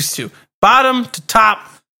like we used to. Bottom to top,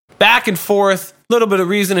 back and forth, a little bit of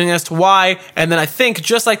reasoning as to why. And then I think,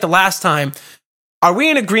 just like the last time, are we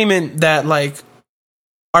in agreement that, like,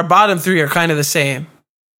 our bottom three are kind of the same?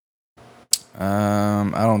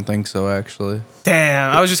 I don't think so, actually.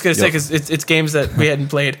 Damn. I was just going to say, because it's games that we hadn't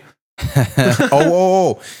played.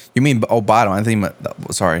 You mean bottom? I think.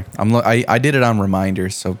 Sorry, I did it on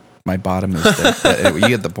reminders, so my bottom is there. You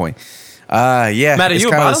get the point. Yeah, Matt, are it's you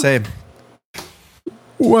kind of the same.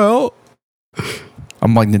 Well,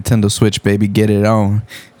 I'm like Nintendo Switch, baby. Get it on.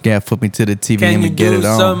 Gotta flip me to the TV and get it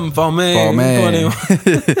on. Something for me?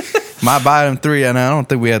 My bottom three, and I don't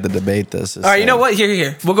think we had to debate this. All right, you know what?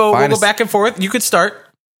 Here. We'll go back and forth. You could start.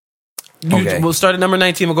 Okay. We'll start at number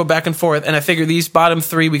 19. We'll go back and forth. And I figure these bottom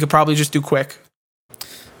three we could probably just do quick.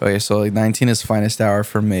 Okay, so like 19 is Finest Hour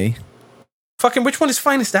for me. Fucking which one is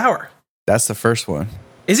Finest Hour? That's the first one.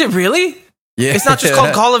 Is it really? Yeah. It's not just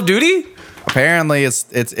called Call of Duty? Apparently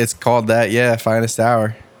it's called that, yeah, Finest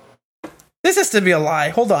Hour. This has to be a lie.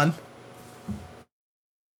 Hold on.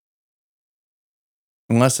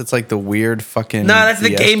 Unless it's like the weird fucking... Nah, that's the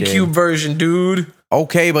DS GameCube game. version, dude.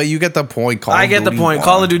 Okay, but you get the point. I get the point. 1.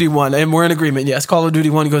 Call of Duty 1. And we're in agreement. Yes, Call of Duty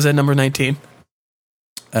 1 goes at number 19.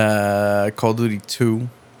 Call of Duty 2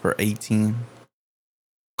 for 18.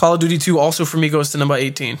 Call of Duty 2 also for me goes to number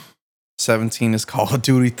 18. 17 is Call of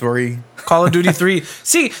Duty 3. Call of Duty 3.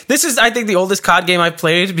 See, this is, I think, the oldest COD game I've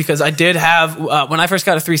played because I did have, when I first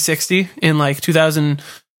got a 360 in like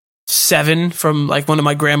 2007 from like one of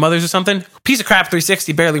my grandmothers or something, piece of crap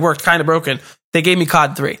 360, barely worked, kind of broken. They gave me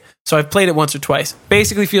COD 3. So I've played it once or twice.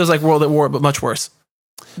 Basically feels like World at War, but much worse.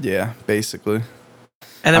 Yeah, basically.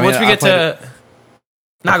 And then once we get to...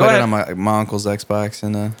 Nah, go ahead. It on my uncle's Xbox,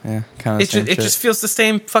 and yeah, kind of. It just feels the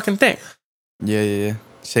same fucking thing. Yeah.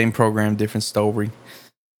 Same program, different story.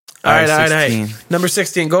 All right. Number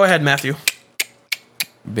 16. Go ahead, Matthew.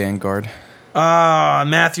 Vanguard.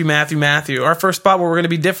 Matthew. Our first spot where we're going to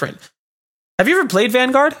be different. Have you ever played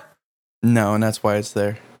Vanguard? No, and that's why it's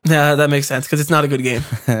there. Yeah, that makes sense because it's not a good game.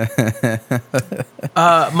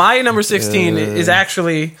 My number 16 is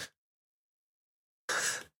actually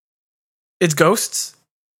it's Ghosts.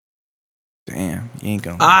 Damn, you ain't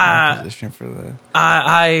gonna be in a position for that.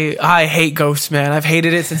 I hate Ghosts, man. I've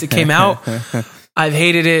hated it since it came out. I've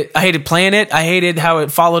hated it. I hated playing it. I hated how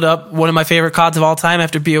it followed up one of my favorite CODs of all time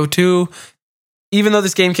after BO2. even though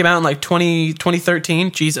this game came out in like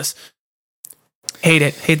 2013, Jesus. Hate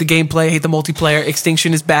it. Hate the gameplay, hate the multiplayer.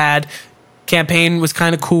 Extinction is bad. Campaign was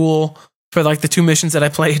kind of cool for like the 2 missions that I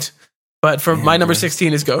played. But for my number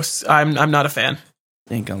 16 is Ghosts. I'm not a fan. I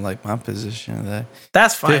think I like my position of that.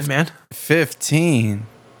 That's fine, man. 15.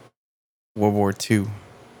 World War II.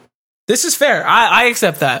 This is fair. I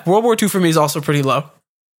accept that. World War II for me is also pretty low.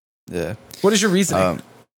 Yeah. What is your reasoning?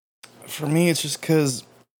 For me, it's just because,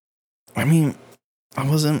 I mean, I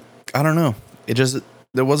don't know.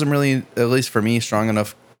 There wasn't really, at least for me, strong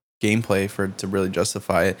enough gameplay to really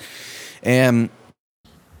justify it. And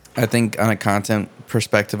I think on a content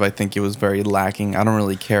perspective, I think it was very lacking. I don't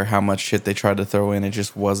really care how much shit they tried to throw in. It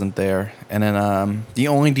just wasn't there. And then the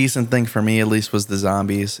only decent thing for me, at least, was the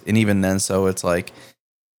zombies. And even then, so it's like,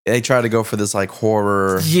 they tried to go for this like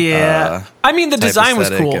horror. Yeah. I mean, the design was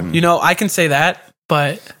cool. I can say that,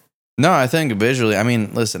 but... No, I think visually, I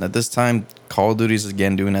mean, listen, at this time, Call of Duty's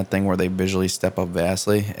again doing that thing where they visually step up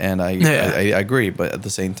vastly, and I agree, but at the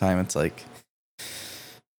same time, it's like,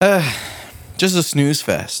 just a snooze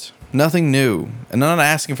fest. Nothing new. And I'm not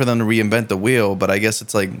asking for them to reinvent the wheel, but I guess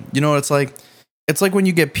it's like, you know what it's like? It's like when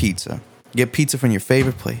you get pizza. You get pizza from your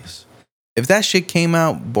favorite place. If that shit came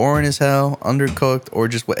out boring as hell, undercooked, or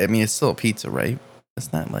just what, I mean, it's still a pizza, right?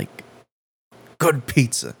 It's not like good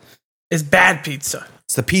pizza. It's bad pizza.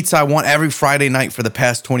 It's the pizza I want every Friday night for the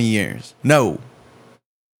past 20 years. No.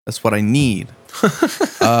 That's what I need.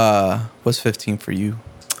 What's 15 for you?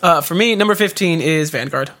 For me, number 15 is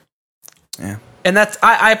Vanguard. Yeah. And that's,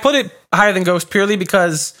 I put it higher than Ghost purely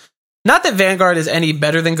because, not that Vanguard is any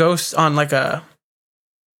better than Ghost on like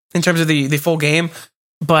in terms of the full game,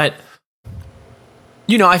 but,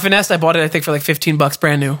 I finessed, I bought it, I think for like $15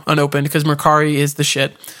 brand new, unopened, because Mercari is the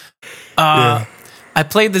shit. I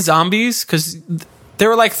played the zombies because there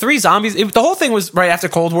were like 3 zombies. The whole thing was right after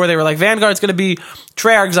Cold War. They were like, Vanguard's going to be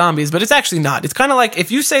Treyarch zombies, but it's actually not. It's kind of like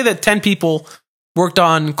if you say that 10 people worked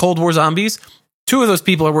on Cold War zombies, 2 of those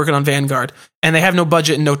people are working on Vanguard, and they have no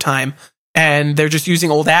budget and no time, and they're just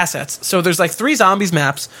using old assets. So there's like 3 zombies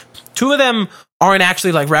maps. 2 of them aren't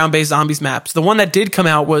actually like round-based zombies maps. The one that did come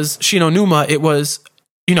out was Shi No Numa. It was,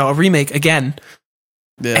 a remake again.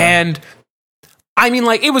 Yeah. And I mean,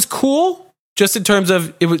 like, it was cool just in terms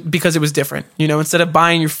of it was because it was different. Instead of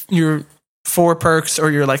buying your 4 perks or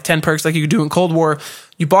your like 10 perks like you could do in Cold War,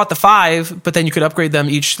 you bought the 5, but then you could upgrade them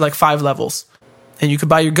each like 5 levels. And you could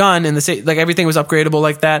buy your gun and like everything was upgradable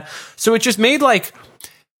like that. So it just made like,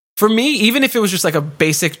 for me, even if it was just like a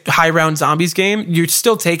basic high round zombies game, you're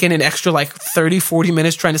still taking an extra like 30, 40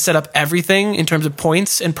 minutes trying to set up everything in terms of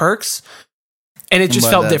points and perks. And it just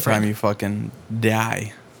felt different. Time you fucking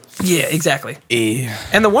die. Yeah, exactly.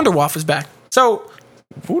 And the Wonder Waff was back. So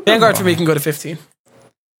Vanguard for me can go to 15.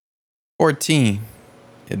 14.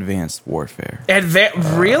 Advanced Warfare.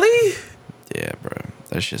 Really? Yeah, bro.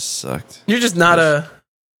 That shit sucked. You're just not a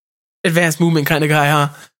advanced movement kind of guy, huh?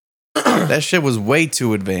 That shit was way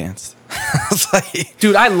too advanced. Like,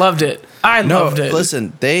 dude, I loved it. Loved it.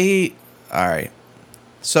 Listen, all right.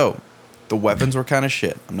 So, the weapons were kind of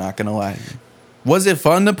shit. I'm not going to lie to you. Was it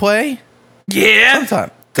fun to play? Yeah.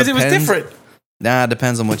 Sometimes. Because it was different. Nah, it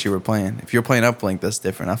depends on what you were playing. If you're playing Uplink, that's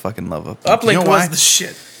different. I fucking love Uplink. Uplink was the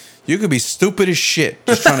shit. You could be stupid as shit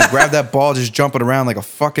just trying to grab that ball, just jumping around like a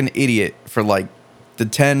fucking idiot for like the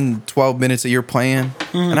 10, 12 minutes that you're playing.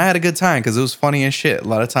 And I had a good time because it was funny as shit. A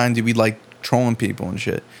lot of times you'd be like trolling people and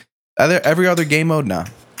shit. Every other game mode, nah.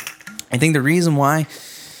 I think the reason why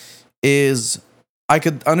is I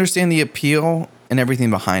could understand the appeal and everything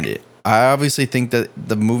behind it. I obviously think that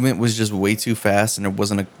the movement was just way too fast and there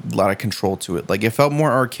wasn't a lot of control to it. Like, it felt more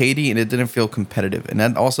arcadey and it didn't feel competitive. And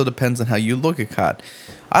that also depends on how you look at COD.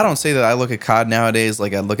 I don't say that I look at COD nowadays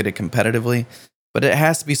like I look at it competitively, but it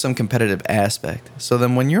has to be some competitive aspect. So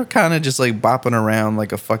then when you're kind of just like bopping around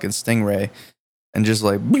like a fucking stingray and just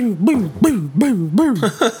like boo, boo, boo, boo, boo,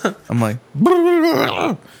 I'm like boo,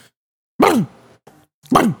 boo, boo,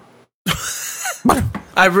 boo.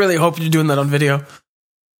 I really hope you're doing that on video.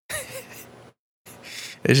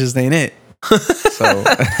 It just ain't it. So all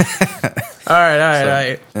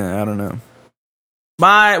right. Yeah, I don't know.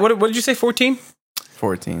 What did you say? 14?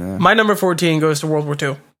 14. Yeah. My number 14 goes to World War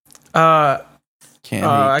II.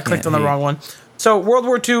 I clicked on the wrong one. So World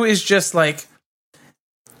War II is just like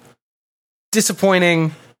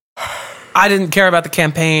disappointing. I didn't care about the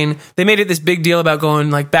campaign. They made it this big deal about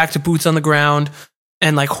going like back to boots on the ground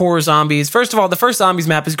and like horror zombies. First of all, the first zombies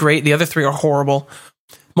map is great. The other 3 are horrible.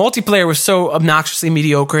 Multiplayer was so obnoxiously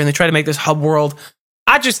mediocre, and they tried to make this hub world.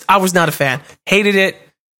 I was not a fan. Hated it.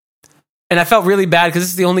 And I felt really bad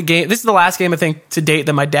because this is the last game I think to date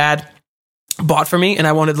that my dad bought for me, and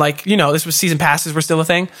I wanted like, this was season passes were still a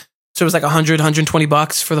thing. So it was like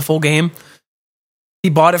 $100-$120 for the full game. He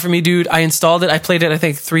bought it for me, dude. I installed it. I played it, I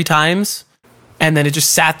think, 3 times, and then it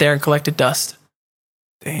just sat there and collected dust.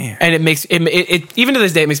 Damn. And it makes it even to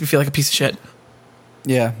this day, it makes me feel like a piece of shit.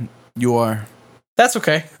 Yeah, you are. That's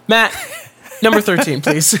okay. Matt, number 13,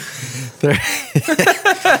 please.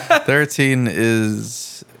 13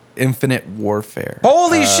 is Infinite Warfare.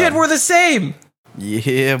 Holy shit, we're the same.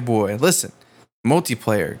 Yeah, boy. Listen,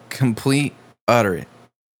 multiplayer, complete, utter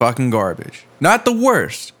fucking garbage. Not the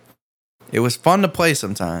worst. It was fun to play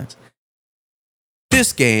sometimes.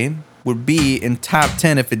 This game would be in top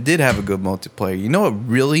 10 if it did have a good multiplayer. You know what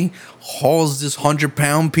really hauls this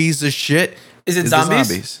 100-pound piece of shit? Is it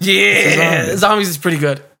Zombies? Yeah, Zombies is pretty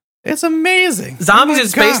good. It's amazing. Zombies in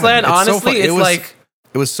Spaceland, honestly,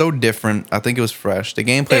 it was so different. I think it was fresh. The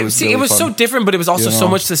gameplay was really it was fun. so different, but it was also so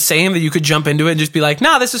much the same that you could jump into it and just be like,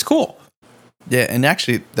 nah, this is cool. Yeah, and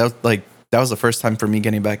actually that was the first time for me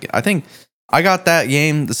getting back. I think I got that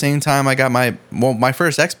game the same time I got my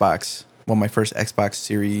first Xbox. Well, my first Xbox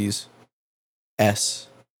Series S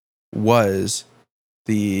was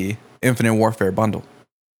the Infinite Warfare bundle.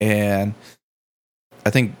 And I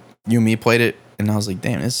think you and me played it, and I was like,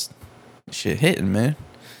 damn, this shit hitting, man.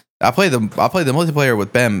 I played the multiplayer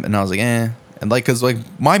with Ben, and I was like, eh. And cause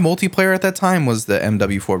my multiplayer at that time was the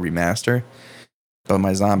MW4 remaster, but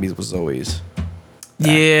my Zombies was always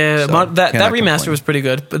that remaster was pretty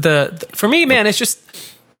good. But for me, man, it's just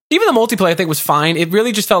even the multiplayer I think was fine. It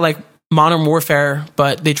really just felt like Modern Warfare,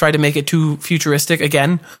 but they tried to make it too futuristic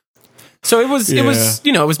again. So it was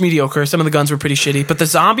mediocre. Some of the guns were pretty shitty, but the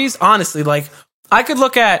Zombies, honestly, I could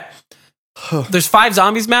look at. There's 5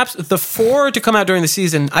 Zombies maps. The 4 to come out during the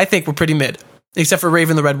season, I think, were pretty mid, except for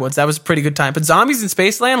Raven the Redwoods. That was a pretty good time. But Zombies in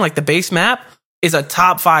Spaceland, the base map, is a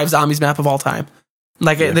top 5 Zombies map of all time.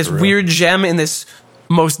 This weird gem in this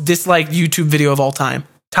most disliked YouTube video of all time.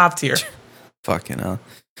 Top tier. Fucking hell.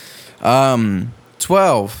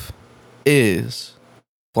 12 is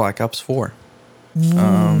Black Ops 4.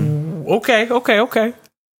 Okay.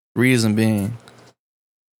 Reason being,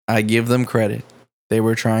 I give them credit. They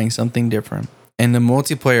were trying something different. And the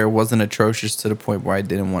multiplayer wasn't atrocious to the point where I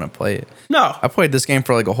didn't want to play it. No. I played this game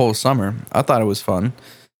for a whole summer. I thought it was fun.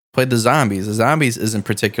 Played the Zombies. The Zombies isn't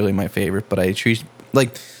particularly my favorite, but I treat...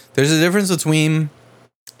 there's a difference between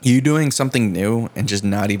you doing something new and just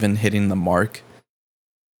not even hitting the mark,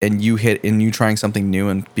 and you trying something new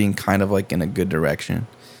and being kind of in a good direction.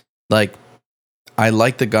 I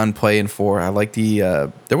like the gunplay in 4. I like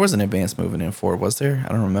the... there was an advanced movement in 4, was there?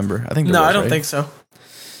 I don't remember. I think there was, I don't think so.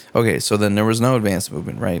 Okay, so then there was no advanced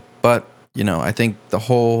movement, right? But, I think the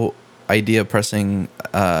whole idea of pressing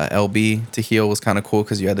LB to heal was kind of cool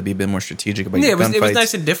because you had to be a bit more strategic about your gunfights. It was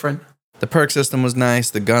nice and different. The perk system was nice.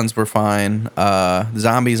 The guns were fine.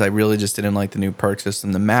 Zombies, I really just didn't like the new perk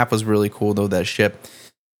system. The map was really cool, though, that ship.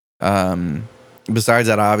 Besides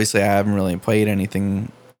that, obviously, I haven't really played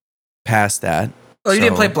anything past that. Oh, you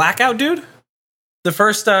didn't play Blackout, dude? The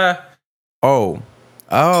first...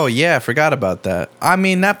 Oh, yeah, I forgot about that. I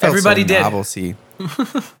mean, that felt Everybody so novelty.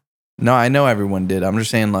 No, I know everyone did. I'm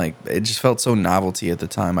just saying, it just felt so novelty at the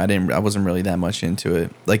time. I wasn't really that much into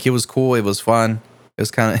it. It was cool. It was fun. It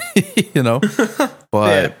was kind of,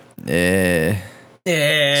 but, yeah.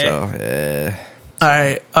 So, All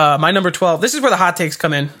right, my number 12. This is where the hot takes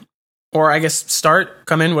come in. Or I guess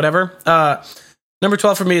come in, whatever. Number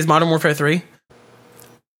 12 for me is Modern Warfare 3.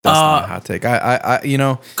 That's not a hot take. I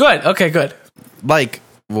Good. Okay, good. Well,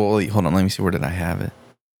 hold on. Let me see. Where did I have it?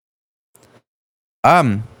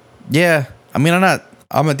 Yeah. I mean,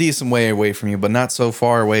 I'm a decent way away from you, but not so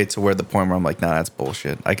far away to where the point where I'm like, nah, that's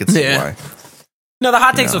bullshit. I could see why. No, the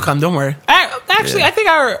hot takes will come. Don't worry. Actually, I think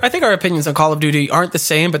our opinions on Call of Duty aren't the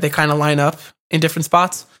same, but they kind of line up in different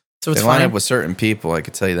spots. So it's they line up with certain people. I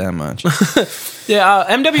could tell you that much. Yeah,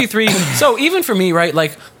 MW3. So even for me, right?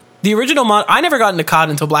 The original mod, I never got into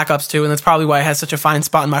COD until Black Ops 2, and that's probably why it has such a fine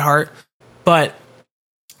spot in my heart. But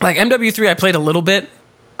MW3, I played a little bit.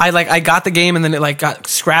 I got the game and then it got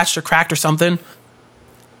scratched or cracked or something.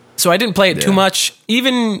 So I didn't play it too much.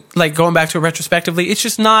 Even going back to it retrospectively, it's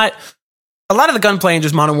just not a lot of the gunplay in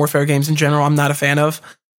just Modern Warfare games in general. I'm not a fan of.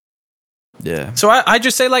 Yeah. So I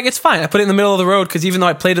just say it's fine. I put it in the middle of the road because even though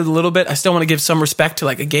I played it a little bit, I still want to give some respect to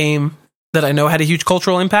a game that I know had a huge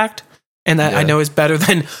cultural impact and that I know is better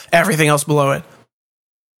than everything else below it.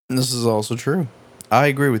 This is also true. I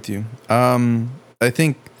agree with you. I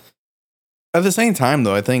think at the same time,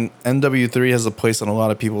 though, I think MW3 has a place in a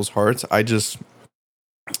lot of people's hearts.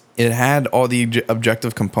 it had all the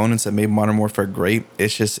objective components that made Modern Warfare great.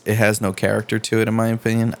 It's just it has no character to it, in my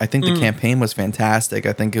opinion. I think the campaign was fantastic.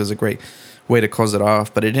 I think it was a great way to close it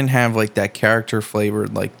off, but it didn't have like that character flavor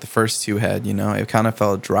like the first two had. You know, it kind of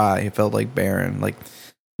felt dry. It felt like barren. Like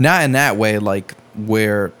not in that way, like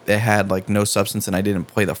where it had like no substance and I didn't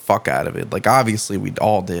play the fuck out of it. Like obviously we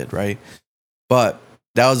all did, right? But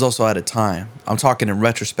that was also at a time. I'm talking in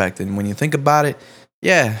retrospect, and when you think about it,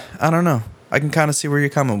 yeah, I don't know. I can kind of see where you're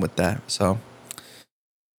coming with that. So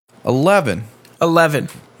 11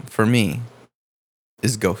 for me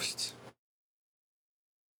is Ghosts.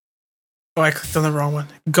 Oh, I clicked on the wrong one.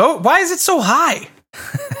 Why is it so high?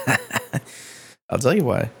 I'll tell you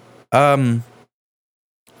why. I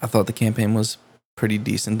thought the campaign was pretty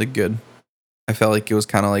decent to good. I felt like it was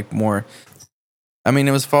kind of like more. I mean,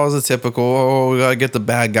 it was follows the typical. Oh, we gotta get the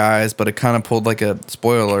bad guys, but it kind of pulled like a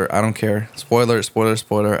spoiler. I don't care. Spoiler. It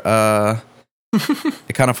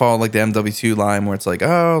kind of followed like the MW2 line where it's like,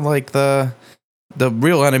 oh, like the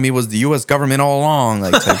real enemy was the U.S. government all along,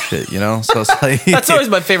 like type shit, you know. So it's like that's always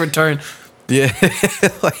my favorite turn. Yeah,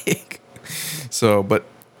 like so, but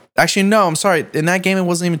actually, no, I'm sorry. In that game, it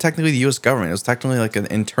wasn't even technically the U.S. government. It was technically like an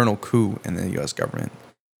internal coup in the U.S. government.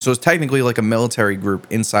 So it's technically like a military group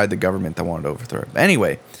inside the government that wanted to overthrow it. But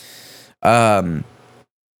anyway, but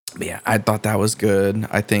yeah, I thought that was good.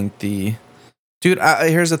 I think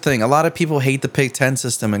here's the thing. A lot of people hate the Pick 10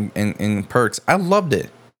 system in perks. I loved it.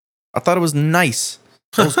 I thought it was nice.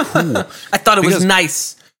 It was cool. I thought it was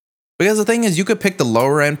nice. Because the thing is, you could pick the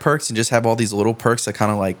lower end perks and just have all these little perks that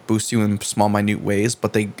kind of like boost you in small, minute ways,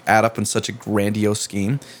 but they add up in such a grandiose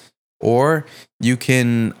scheme. Or you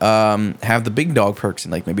can have the big dog perks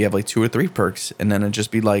and like maybe have like 2 or 3 perks, and then it just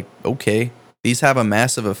be like, okay, these have a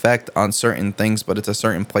massive effect on certain things, but it's a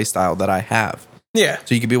certain play style that I have. Yeah.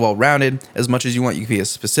 So you can be well rounded as much as you want. You can be as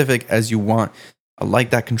specific as you want. I like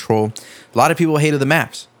that control. A lot of people hated the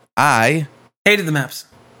maps. I hated the maps.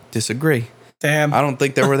 Disagree. Damn. I don't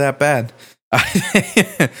think they were that bad.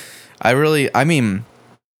 I mean,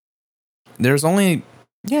 there's only.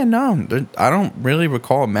 Yeah, no, I don't really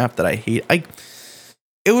recall a map that I hate.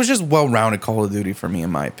 It was just well-rounded Call of Duty for me,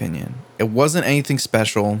 in my opinion. It wasn't anything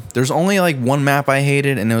special. There's only like one map I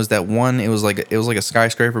hated, and it was that one. It was like a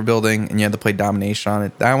skyscraper building, and you had to play domination on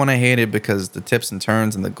it. That one I hated because the tips and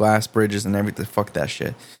turns and the glass bridges and everything. Fuck that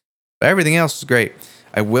shit. But everything else was great.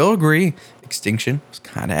 I will agree, Extinction was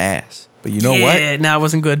kind of ass. But you know what? Yeah, no, it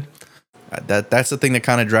wasn't good. That's the thing that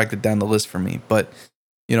kind of dragged it down the list for me. But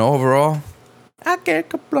you know, overall, I can't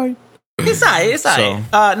complain. It's all right. So,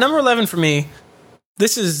 number 11 for me.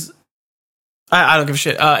 This is... I don't give a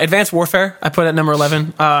shit. Advanced Warfare, I put at number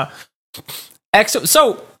 11. So,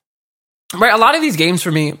 right, a lot of these games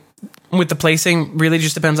for me, with the placing, really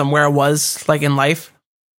just depends on where I was, like, in life.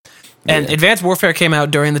 And yeah. Advanced Warfare came out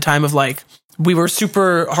during the time of, like, we were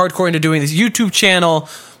super hardcore into doing this YouTube channel.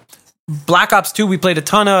 Black Ops 2 we played a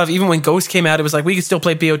ton of. Even when Ghost came out, it was like we could still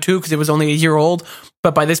play BO2 because it was only a year old.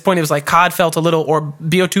 But by this point, it was like COD felt a little, or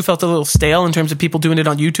BO2 felt a little stale in terms of people doing it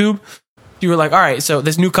on YouTube. You were like, all right, so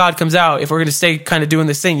this new COD comes out. If we're going to stay kind of doing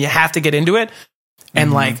this thing, you have to get into it.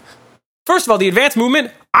 And like, first of all, the advanced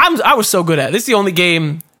movement, I was so good at. This is the only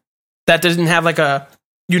game that doesn't have like a,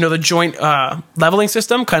 you know, the joint leveling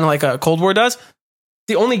system, kind of like a Cold War does.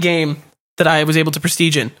 The only game that I was able to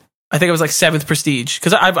prestige in. I think it was like 7th prestige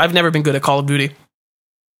because I've never been good at Call of Duty.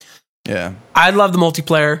 Yeah. I love the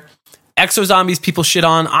multiplayer. Exo Zombies people shit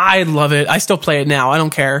on. I love it. I still play it now. I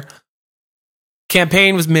don't care.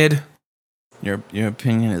 Campaign was mid. Your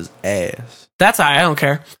opinion is ass. That's all right. I don't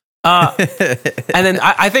care. And then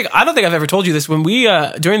I don't think I've ever told you this. When we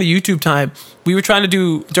during the YouTube time, we were trying to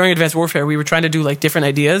do during Advanced Warfare, we were trying to do like different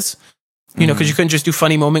ideas. You know, because you couldn't just do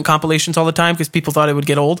funny moment compilations all the time because people thought it would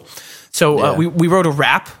get old. So we wrote a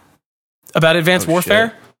rap about Advanced Warfare.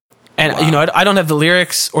 Shit. And, you know, I don't have the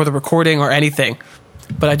lyrics or the recording or anything.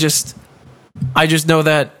 But I just know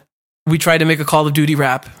that we tried to make a Call of Duty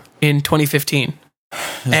rap in 2015.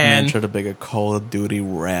 This man tried to make a Call of Duty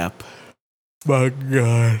rap. My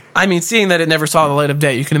God. I mean, seeing that it never saw the light of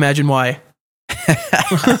day, you can imagine why. All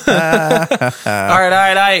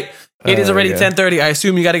right. It is already 10:30. I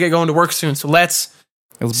assume you got to get going to work soon. So let's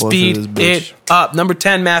speed it up. Number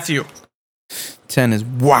 10, Matthew. 10 is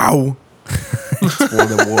wow. It's for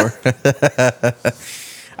the war.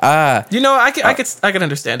 You know, I could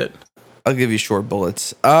understand it. I'll give you short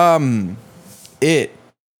bullets. It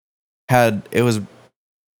was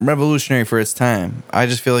revolutionary for its time. I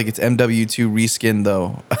just feel like it's MW2 reskin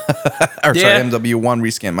though. Sorry, MW1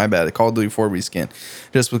 reskin. My bad. Call of Duty 4 reskin.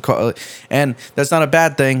 Just with and that's not a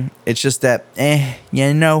bad thing. It's just that,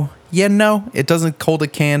 you know, it doesn't hold a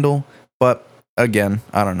candle. But again,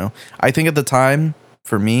 I don't know. I think at the time,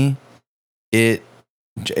 for me, it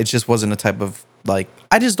just wasn't a type of, like,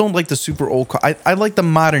 I just don't like the super old I like the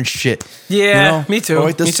modern shit. Yeah, me too. Or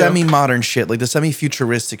like the semi-modern shit, like the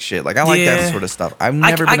semi-futuristic shit. Like, I like that sort of stuff. I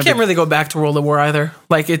can't really go back to World at War either.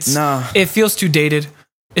 Like, it feels too dated.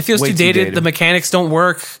 It feels too dated. The mechanics don't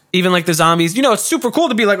work. Even like the zombies. It's super cool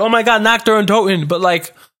to be like, oh my god, Nocturne and Toten. But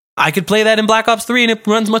like, I could play that in Black Ops 3 and it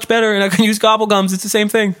runs much better, and I can use Gobblegums. It's the same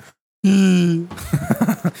thing.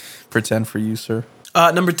 Pretend for you, sir.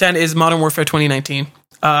 Number 10 is Modern Warfare 2019.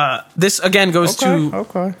 This again goes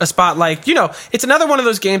to a spot like, it's another one of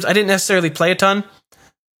those games I didn't necessarily play a ton,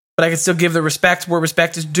 but I can still give the respect where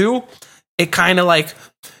respect is due. It kind of like,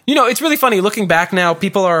 it's really funny looking back now. I've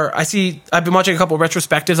been watching a couple of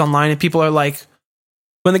retrospectives online, and people are like,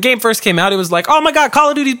 when the game first came out, it was like, oh my god,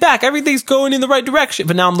 Call of Duty's back, everything's going in the right direction.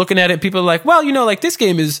 But now I'm looking at it, and people are like, well, like, this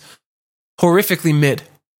game is horrifically mid,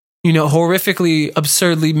 horrifically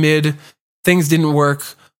absurdly mid. Things didn't work.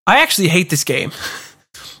 I actually hate this game.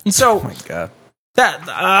 And so, oh my god,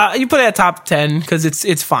 that you put it at top 10 because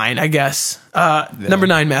it's fine, I guess. Number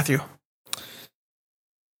 9, Matthew.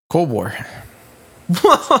 Cold War.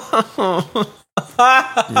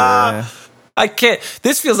 Yeah. I can't.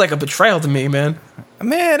 This feels like a betrayal to me, man.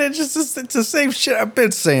 Man, it's the same shit I've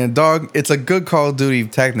been saying, dog. It's a good Call of Duty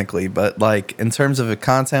technically, but like in terms of a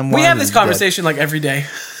content, we have this conversation like every day.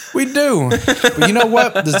 We do. But you know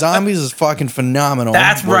what? The zombies is fucking phenomenal.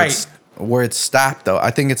 That's right. Where it's stopped, though,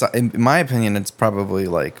 I think it's, in my opinion, it's probably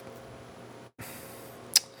like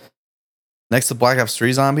next to Black Ops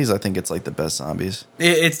 3 zombies. I think it's like the best zombies.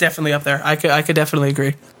 It's definitely up there. I could definitely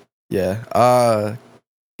agree. Yeah.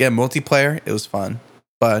 Yeah. Multiplayer, it was fun,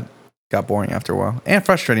 but got boring after a while and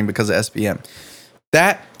frustrating because of SBM.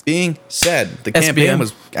 That being said, the campaign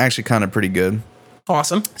was actually kind of pretty good.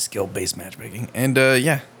 Awesome. Skill-based matchmaking, and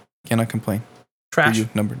yeah, cannot complain. Trash. You,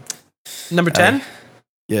 number 10.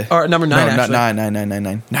 Yeah. Or number 9, no,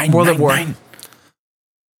 actually. 9. World at War. 9.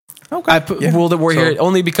 Okay. I put World at War here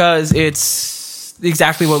only because it's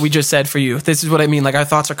exactly what we just said for you. This is what I mean. Like, our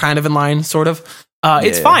thoughts are kind of in line, sort of.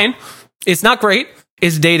 It's fine. It's not great.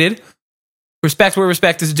 It's dated. Respect where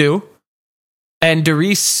respect is due. And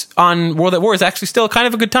Derice on World at War is actually still kind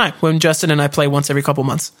of a good time when Justin and I play once every couple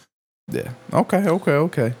months. Yeah.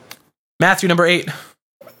 Okay. Matthew, number 8.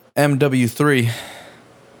 MW3.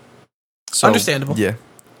 So, understandable. Yeah.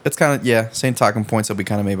 It's kind of, same talking points that we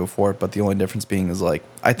kind of made before, but the only difference being is like,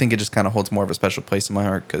 I think it just kind of holds more of a special place in my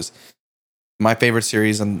heart because my favorite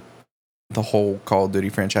series and the whole Call of Duty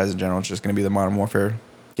franchise in general is just going to be the Modern Warfare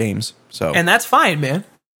games. So, and that's fine, man.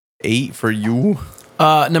 8 for you.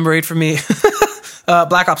 Number 8 for me.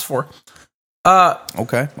 Black Ops 4.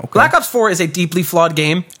 Okay. Black Ops 4 is a deeply flawed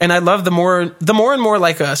game, and I love the more and more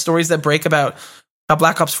like stories that break about how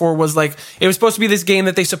Black Ops 4 was like, it was supposed to be this game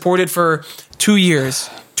that they supported for 2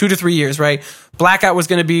 to 3 years, right? Blackout was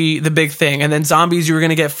going to be the big thing, and then Zombies, you were going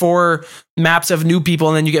to get 4 maps of new people,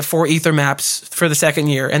 and then you get 4 Ether maps for the second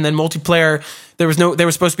year, and then multiplayer, there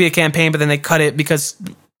was supposed to be a campaign, but then they cut it because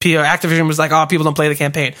Activision was like, oh, people don't play the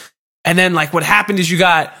campaign. And then like what happened is you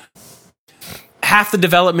got half the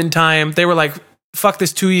development time. They were like, fuck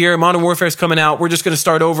this 2-year, Modern Warfare is coming out, we're just going to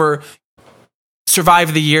start over,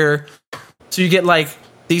 survive the year. So you get like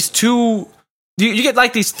these 2, you get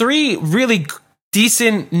like these 3 really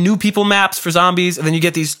decent new people maps for Zombies, and then you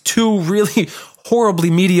get these 2 really horribly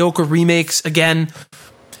mediocre remakes again.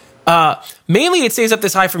 Mainly it stays up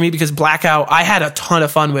this high for me because Blackout, I had a ton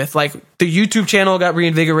of fun with. Like, the YouTube channel got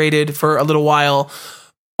reinvigorated for a little while.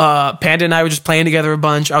 Panda and I were just playing together a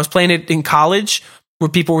bunch. I was playing it in college where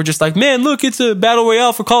people were just like, man, look, it's a battle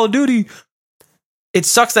royale for Call of Duty. It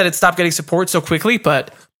sucks that it stopped getting support so quickly,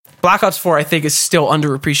 but Black Ops 4, I think, is still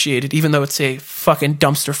underappreciated, even though it's a fucking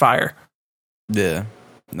dumpster fire. Yeah.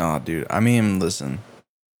 No, dude. I mean, listen.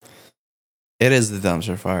 It is the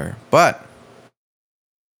dumpster fire, but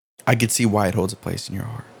I could see why it holds a place in your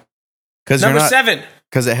heart. Number 7.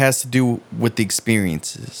 Because it has to do with the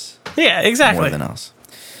experiences. Yeah, exactly. More than else.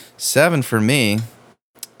 7 for me,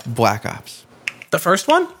 Black Ops. The first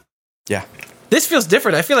one? Yeah. This feels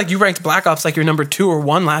different. I feel like you ranked Black Ops like your number 2 or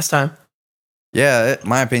 1 last time. Yeah,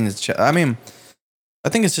 my opinion is... I mean, I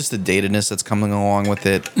think it's just the datedness that's coming along with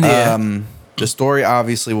it. Yeah. The story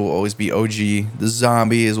obviously will always be OG. The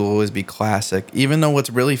zombies will always be classic. Even though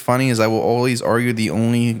what's really funny is I will always argue the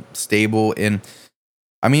only stable in...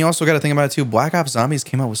 I mean, you also got to think about it too. Black Ops Zombies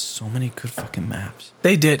came out with so many good fucking maps.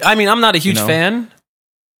 They did. I mean, I'm not a huge fan.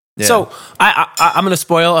 Yeah. So I'm going to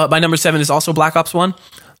spoil. My number 7 is also Black Ops 1.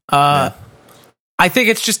 I think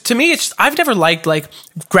it's just, to me, I've never liked, like,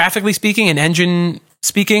 graphically speaking and engine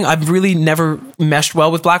speaking, I've really never meshed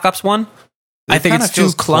well with Black Ops 1. I think kinda it's too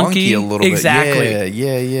feels clunky. a little Exactly. bit.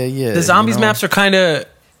 Yeah. The zombies maps are kind of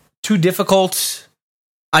too difficult.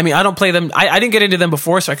 I mean, I don't play them. I didn't get into them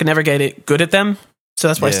before, so I could never get good at them. So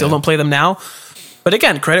that's why I still don't play them now. But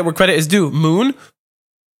again, credit where credit is due. Moon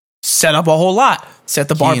set up a whole lot. Set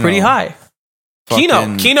the bar pretty high.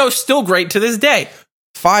 Kino's still great to this day.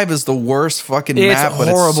 5 is the worst fucking map, but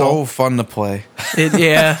it's so fun to play.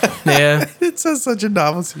 Yeah. It's such a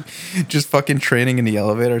novelty. Just fucking training in the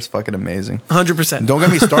elevator is fucking amazing. 100%. Don't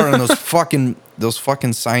get me started on those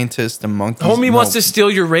fucking scientists and monkeys. Homie wants to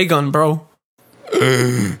steal your ray gun, bro.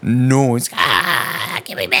 No, it's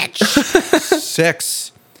Give me bitch.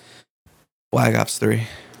 6. Black Ops 3.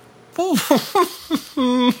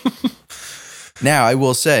 Now, I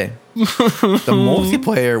will say, the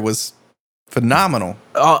multiplayer was phenomenal.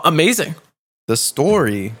 Amazing. The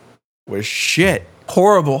story was shit.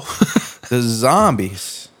 Horrible. The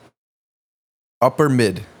zombies, upper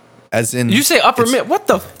mid, as in you say upper mid. What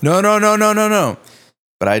the? No.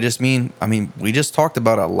 But I mean, we just talked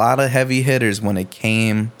about a lot of heavy hitters when it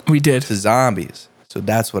came to zombies. So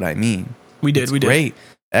that's what I mean. We did. Great.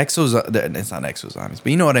 It's not exo zombies, but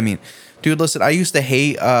you know what I mean. Dude, listen, I used to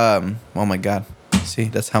hate, oh my God. See,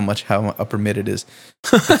 that's how upper mid it is.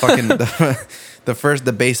 The fucking,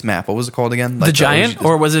 the base map. What was it called again? Like the Giant?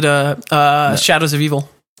 Or was it Shadows of Evil?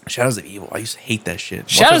 Shadows of Evil. I used to hate that shit.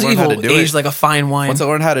 Shadows of Evil aged like a fine wine. Once I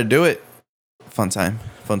learned how to do it, fun time.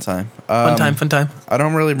 Fun time. I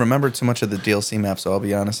don't really remember too much of the DLC map, so I'll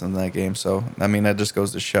be honest in that game. So, I mean, that just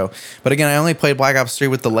goes to show. But again, I only played Black Ops 3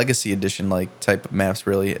 with the Legacy Edition like type of maps,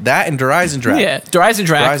 really. That and Horizon Drag. Yeah, Horizon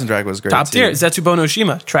Drag was great. Top tier. Zetsubo no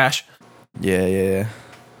Shima. Trash. Yeah.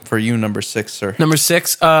 For you, number 6, sir. Number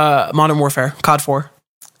 6, Modern Warfare. COD 4.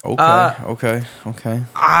 Okay.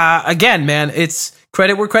 Again, man, it's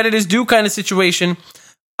credit where credit is due kind of situation.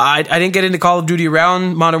 I didn't get into Call of Duty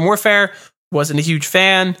around Modern Warfare. Wasn't a huge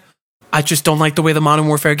fan. I just don't like the way the Modern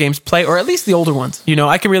Warfare games play, or at least the older ones. You know,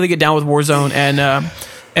 I can really get down with Warzone and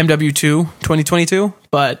MW2 2022,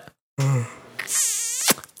 but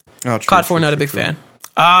COD 4 not a big fan.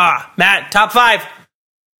 Matt, top 5.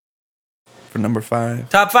 For number 5.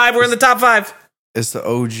 Top 5, we're in the top 5. It's the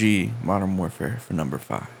OG Modern Warfare for number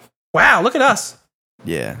 5. Wow, look at us.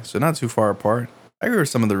 Yeah, so not too far apart. I agree with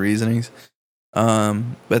some of the reasonings. But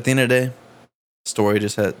at the end of the day, story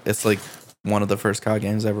it's like one of the first COD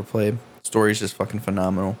games I ever played. Story's just fucking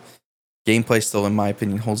phenomenal. Gameplay still, in my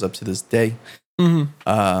opinion, holds up to this day.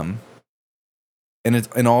 Mm-hmm. And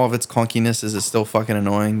in all of its clunkiness, is it still fucking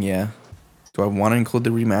annoying? Yeah. Do I want to include the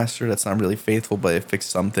remaster? That's not really faithful, but it fixed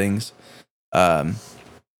some things. But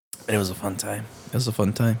it was a fun time.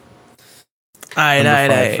 All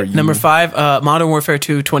right. Number 5, Modern Warfare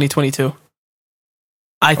 2 2022.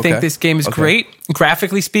 I think this game is great,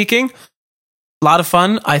 graphically speaking. A lot of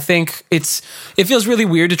fun. I think it feels really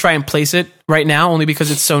weird to try and place it right now, only because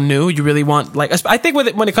it's so new. You really want, like, I think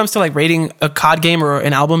when it comes to like rating a COD game or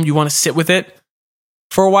an album, you want to sit with it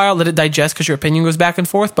for a while, let it digest, because your opinion goes back and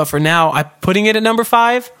forth. But for now, I'm putting it at number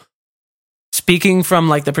 5. Speaking from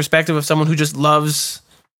like the perspective of someone who just loves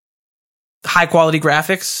high quality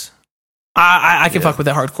graphics, I can fuck with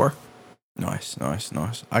that hardcore. Nice.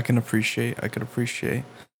 I can appreciate.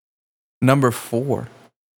 Number 4,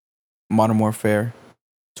 Modern Warfare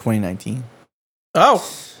 2019. Oh.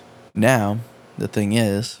 Now, the thing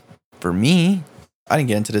is, for me, I didn't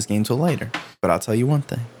get into this game till later. But I'll tell you one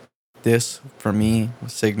thing. This, for me,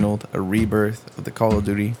 signaled a rebirth of the Call of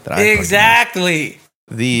Duty that I exactly.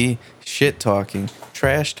 The shit-talking,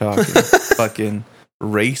 trash-talking, fucking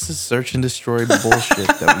racist search and destroy bullshit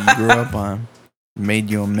that we grew up on made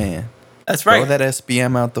you a man. That's right. Throw that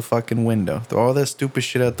SBM out the fucking window. Throw all that stupid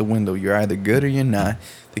shit out the window. You're either good or you're not.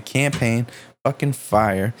 The campaign, fucking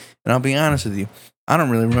fire. And I'll be honest with you, I don't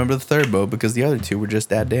really remember the third mode because the other two were just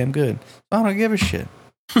that damn good. So I don't give a shit.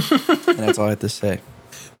 And that's all I have to say.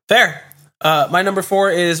 Fair. My number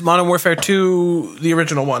 4 is Modern Warfare 2, the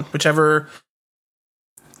original one, whichever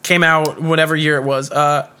came out, whatever year it was.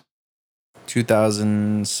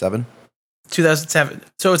 2007. 2007.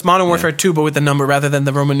 So it's Modern Warfare 2, but with the number rather than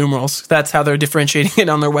the Roman numerals. That's how they're differentiating it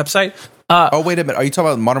on their website. Wait a minute. Are you talking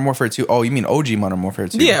about Modern Warfare 2? Oh, you mean OG Modern Warfare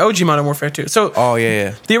 2? Yeah, OG Modern Warfare 2. So,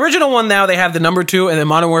 yeah. The original one now, they have the number 2, and then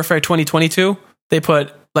Modern Warfare 2022, they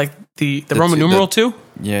put like the Roman numeral 2.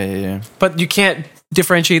 Yeah. But you can't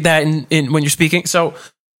differentiate that in when you're speaking. So,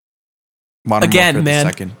 Modern Warfare the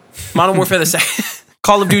 2nd. Modern Warfare the 2nd.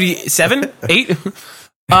 Call of Duty 7? 8?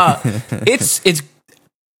 It's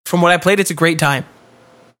from what I played, it's a great time.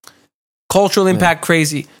 Cultural impact,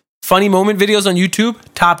 crazy. Funny moment videos on YouTube,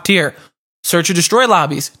 top tier. Search and destroy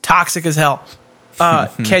lobbies, toxic as hell.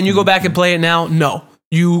 Can you go back and play it now? No.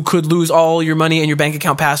 you could lose all your money and your bank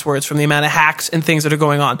account passwords from the amount of hacks and things that are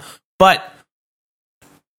going on. But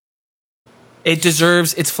it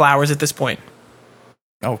deserves its flowers at this point.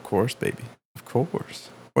 Oh, of course, baby. Of course.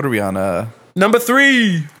 What are we on? Number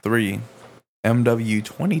 3. 3. MW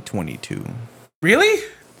 2022. Really?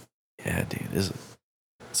 Yeah, dude.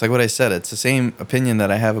 It's like what I said. It's the same opinion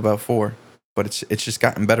that I have about 4, but it's just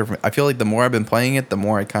gotten better. I feel like the more I've been playing it, the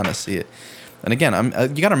more I kind of see it. And again,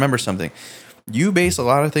 you got to remember something. You base a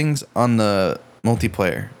lot of things on the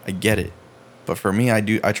multiplayer. I get it. But for me,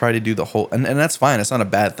 I try to do the whole, and that's fine. It's not a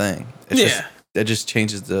bad thing. It just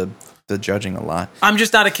changes the judging a lot. I'm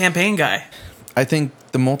just not a campaign guy. I think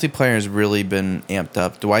the multiplayer has really been amped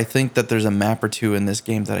up. Do I think that there's a map or two in this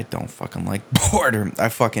game that I don't fucking like? Border. I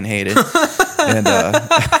fucking hate it. And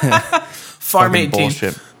Farm 18.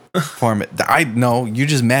 Bullshit. Farm it. I know you're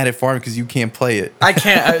just mad at Farm because you can't play it. I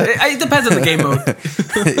can't. It depends on the game mode.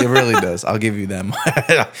 It really does. I'll give you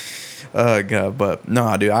that. Oh god, but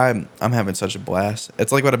no, dude, I'm having such a blast.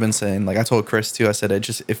 It's like what I've been saying. Like I told Chris too. I said it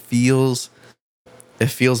feels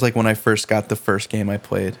like when I first got the first game I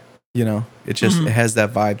played. You know, it has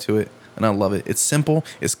that vibe to it, and I love it. It's simple,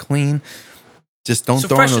 it's clean. Just don't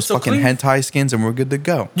throw in those fucking hentai skins, and we're good to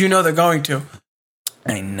go. You know they're going to.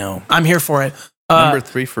 I know. I'm here for it. Number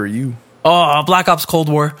 3 for you. Oh, Black Ops Cold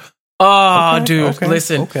War. Oh, okay, dude, okay,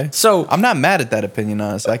 listen. Okay. So I'm not mad at that opinion,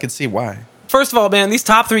 honestly. I can see why. First of all, man, these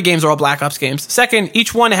top 3 games are all Black Ops games. Second,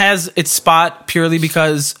 each one has its spot purely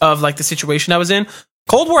because of like the situation I was in.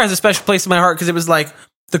 Cold War has a special place in my heart because it was like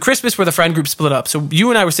the Christmas where the friend group split up. So you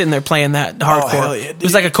and I were sitting there playing that hardcore. Hell yeah, it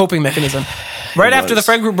was like a coping mechanism. Right after the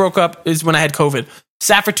friend group broke up is when I had COVID.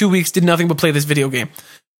 Sat for 2 weeks, did nothing but play this video game.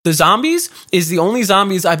 The zombies is the only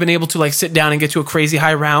zombies I've been able to like sit down and get to a crazy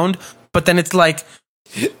high round. But then it's like,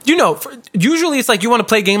 you know, usually it's like you want to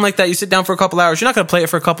play a game like that. You sit down for a couple hours. You're not going to play it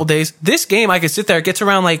for a couple days. This game, I could sit there. It gets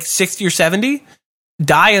around like 60 or 70,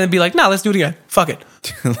 die, and then be like, nah, let's do it again. Fuck it.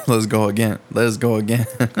 Let's go again.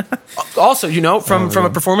 Also, you know, from a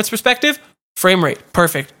performance perspective, frame rate,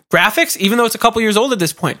 perfect. Graphics, even though it's a couple years old at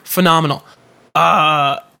this point, phenomenal.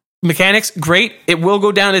 Mechanics, great. It will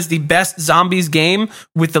go down as the best zombies game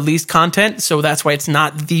with the least content, so that's why it's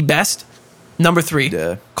not the best. Number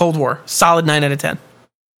 3, Cold War, solid 9 out of 10.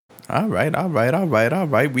 All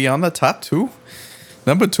right. We on the top 2.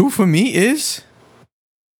 Number 2 for me is...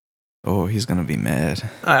 Oh, he's going to be mad.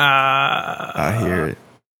 I hear it.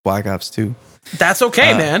 Black Ops 2. That's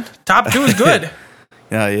okay, man. Top 2 is good.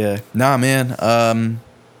 Yeah. Nah, man.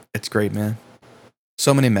 It's great, man.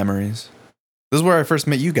 So many memories. This is where I first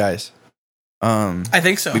met you guys. I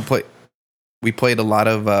think so. We played a lot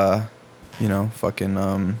of, fucking...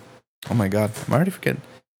 oh my god, I'm already forgetting.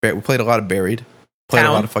 We played a lot of Buried. Played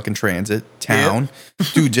a lot of fucking Transit. Town. Yeah.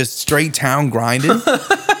 Dude, just straight town grinding.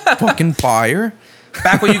 Fucking fire.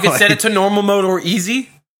 Back when you could set it to normal mode or easy.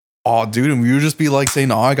 Oh, dude, and we would just be like saying,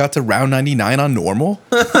 I got to round 99 on normal.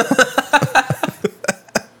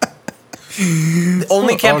 The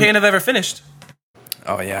only campaign I've ever finished.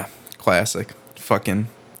 Oh, yeah. Classic. Fucking.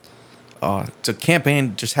 So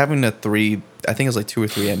campaign, just having I think it was like 2 or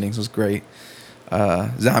 3 endings was great.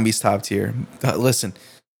 Zombies top tier. Listen,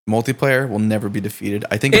 multiplayer will never be defeated.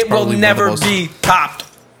 I think it will never be topped.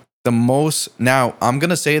 Now, I'm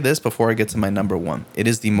going to say this before I get to my number 1. It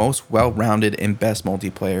is the most well-rounded and best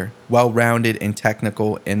multiplayer. Well-rounded and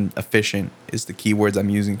technical and efficient is the keywords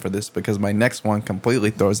I'm using for this because my next one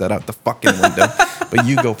completely throws that out the fucking window. But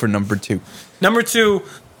you go for number 2. Number 2,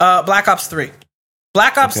 Black Ops 3.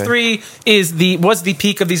 Black Ops 3 was the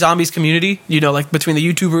peak of the zombies community, you know, like between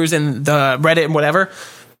the YouTubers and the Reddit and whatever.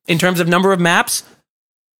 In terms of number of maps,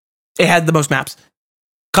 it had the most maps.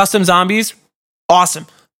 Custom zombies, awesome.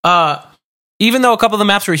 Even though a couple of the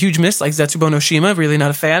maps were a huge miss, like Zetsubo no Shima, really not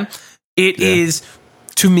a fan, it is,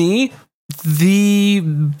 to me, the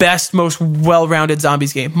best, most well-rounded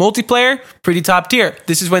zombies game. Multiplayer, pretty top tier.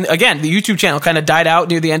 This is when, again, the YouTube channel kind of died out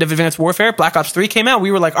near the end of Advanced Warfare. Black Ops 3 came out. We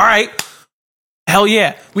were like, all right, hell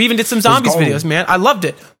yeah. We even did some zombies videos, man. I loved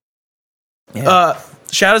it. Yeah.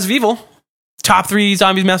 Shadows of Evil, top 3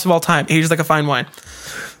 zombies maps of all time. Ages like a fine wine.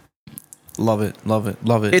 Love it.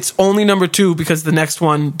 It's only number 2 because the next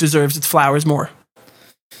one deserves its flowers more.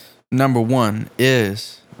 Number 1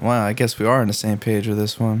 is... Wow, I guess we are on the same page with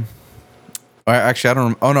this one. Actually, I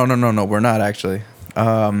don't... Oh, no. We're not, actually.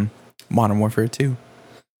 Modern Warfare 2.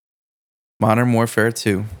 Modern Warfare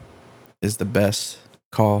 2 is the best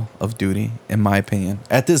Call of Duty, in my opinion,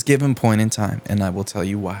 at this given point in time, and I will tell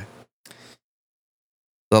you why.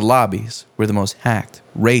 The lobbies were the most hacked,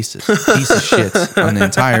 racist piece of shits on the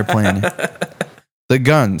entire planet. The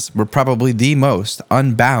guns were probably the most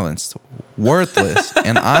unbalanced, worthless,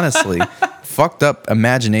 and honestly fucked up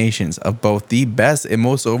imaginations of both the best and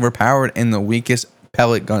most overpowered and the weakest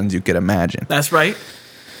pellet guns you could imagine. That's right.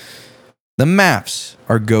 The maps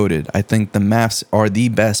are goated. I think the maps are the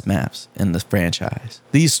best maps in the franchise.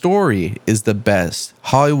 The story is the best.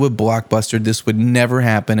 Hollywood blockbuster. This would never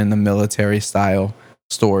happen in the military style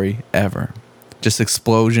story ever. Just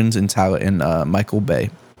explosions in Michael Bay.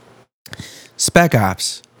 Spec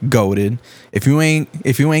Ops goated. If you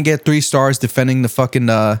ain't get 3 stars defending the fucking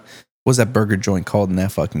what's that burger joint called in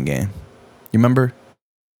that fucking game? You remember?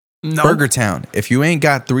 No. Burger Town. If you ain't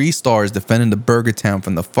got 3 stars defending the Burger Town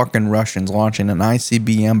from the fucking Russians launching an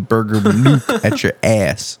ICBM burger nuke at your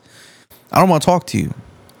ass, I don't want to talk to you.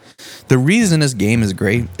 The reason this game is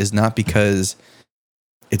great is not because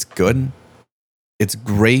it's good. It's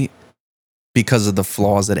great because of the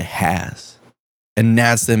flaws that it has. And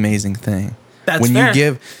that's the amazing thing. That's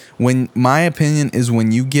fair. My opinion is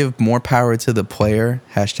when you give more power to the player,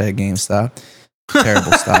 hashtag GameStop,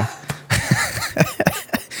 terrible stock.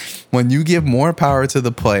 When you give more power to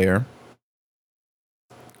the player,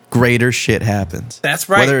 greater shit happens. That's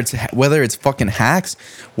right. Whether it's fucking hacks,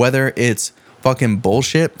 whether it's fucking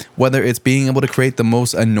bullshit, whether it's being able to create the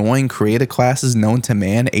most annoying creative classes known to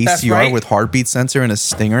man, ACR with heartbeat sensor and a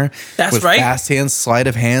stinger, with fast hands, sleight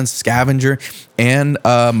of hand, scavenger, and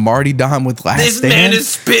Marty Dom with last This stand. man is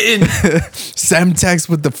spitting. Semtex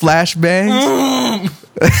with the flashbangs.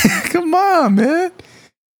 Come on, man.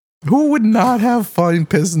 Who would not have fun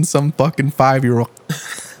pissing some fucking 5-year-old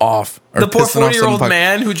off? The poor 40-year-old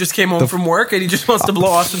man who just came home from work and he just wants to blow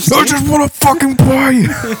off some steam. I just want to fucking play.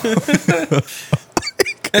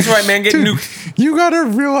 That's right, man. Get nuked. You gotta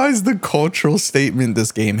realize the cultural statement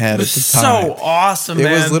this game had at the time. So awesome,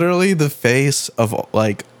 man. It was literally the face of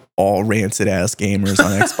like all rancid ass gamers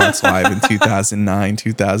on Xbox Live in 2009,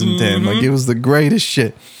 2010. Like it was the greatest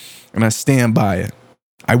shit. And I stand by it.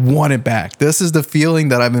 I want it back. This is the feeling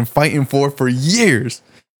that I've been fighting for years.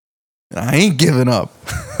 And I ain't giving up.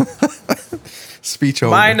 Speech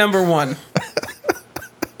over. My number 1.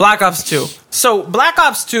 Black Ops 2. So Black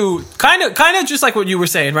Ops 2, kind of just like what you were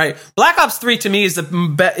saying, right? Black Ops 3 to me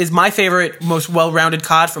is my favorite, most well-rounded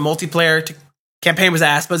COD for multiplayer. Campaign was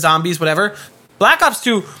ass, but zombies, whatever. Black Ops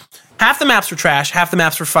 2, half the maps were trash, half the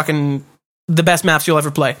maps were fucking the best maps you'll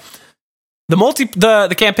ever play.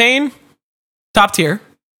 The campaign, top tier.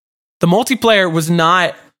 The multiplayer was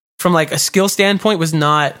not, from like a skill standpoint, was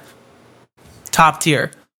not top tier.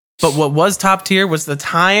 But what was top tier was the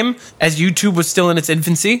time as YouTube was still in its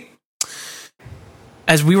infancy.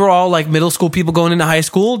 As we were all like middle school people going into high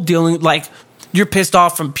school, dealing like you're pissed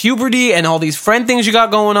off from puberty and all these friend things you got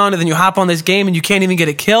going on, and then you hop on this game and you can't even get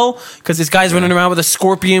a kill because this guy's running around with a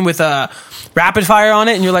scorpion with a rapid fire on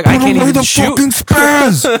it, and you're like, I can't even shoot. Put the fucking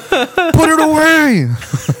spaz. Put it away,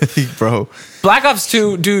 bro. Black Ops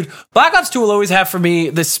 2, dude. Black Ops 2 will always have for me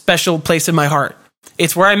this special place in my heart.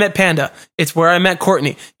 It's where I met Panda. It's where I met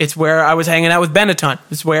Courtney. It's where I was hanging out with Benetton.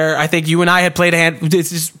 It's where I think you and I had played a hand.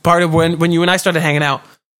 This is part of when you and I started hanging out.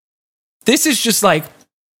 This is just like,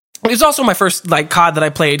 it's also my first like COD that I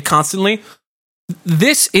played constantly.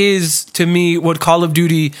 This is, to me, what Call of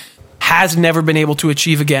Duty has never been able to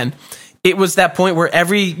achieve again. It was that point where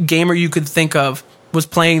every gamer you could think of was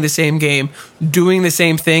playing the same game, doing the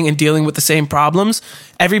same thing, and dealing with the same problems.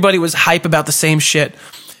 Everybody was hype about the same shit.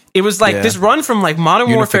 It was like this run from like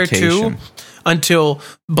Modern Warfare 2 until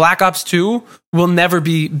Black Ops 2 will never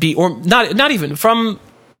be or not even from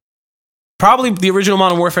probably the original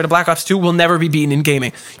Modern Warfare to Black Ops 2 will never be beaten in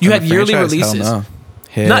gaming. You had yearly releases.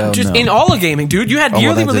 Not just in all of gaming, dude. You had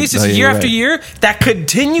yearly releases year after year that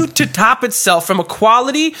continued to top itself from a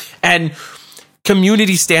quality and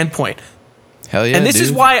community standpoint. Hell yeah, and this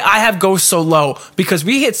is why I have Ghost so low, because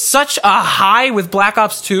we hit such a high with Black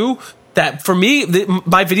Ops 2 that for me,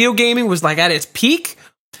 my video gaming was like at its peak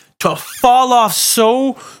to fall off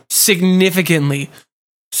so significantly,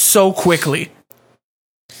 so quickly.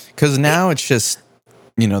 Because now it's just,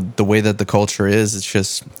 you know, the way that the culture is, it's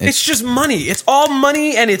just money. It's all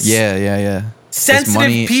money, and it's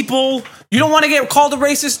sensitive people. You don't want to get called a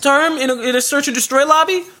racist term in a search and destroy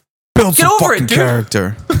lobby? Build some fucking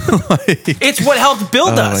character. It's what helped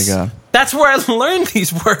build us. Oh my God. That's where I learned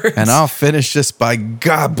these words. And I'll finish this by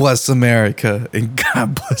God bless America and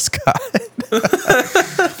God bless God.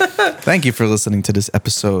 Thank you for listening to this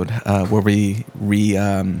episode where we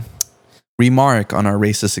remark on our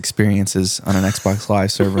racist experiences on an Xbox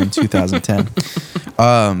Live server in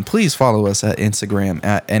 2010. Please follow us at Instagram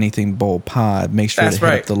at AnythingBoldPod. Make sure to hit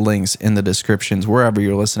up the links in the descriptions wherever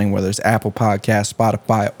you're listening, whether it's Apple Podcasts,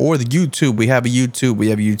 Spotify, or the YouTube. We have a YouTube. We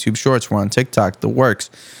have YouTube Shorts. We're on TikTok. The works.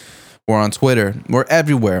 We're on Twitter. We're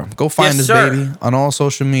everywhere. Go find Yes, us, sir. baby, on all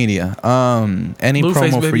social media. Any Blueface,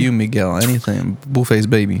 promo for baby. you, Miguel? Anything? Blueface,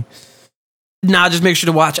 baby. Nah, just make sure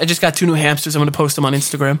to watch. I just got 2 new hamsters. I'm going to post them on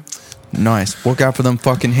Instagram. Nice. Look out for them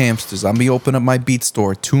fucking hamsters. I'm be opening up my beat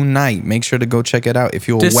store tonight. Make sure to go check it out. If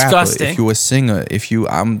you're a Disgusting. rapper, if you're a singer,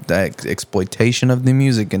 I'm the exploitation of the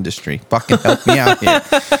music industry. Fucking help me out here.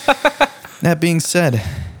 That being said,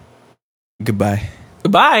 goodbye.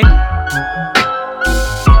 Goodbye.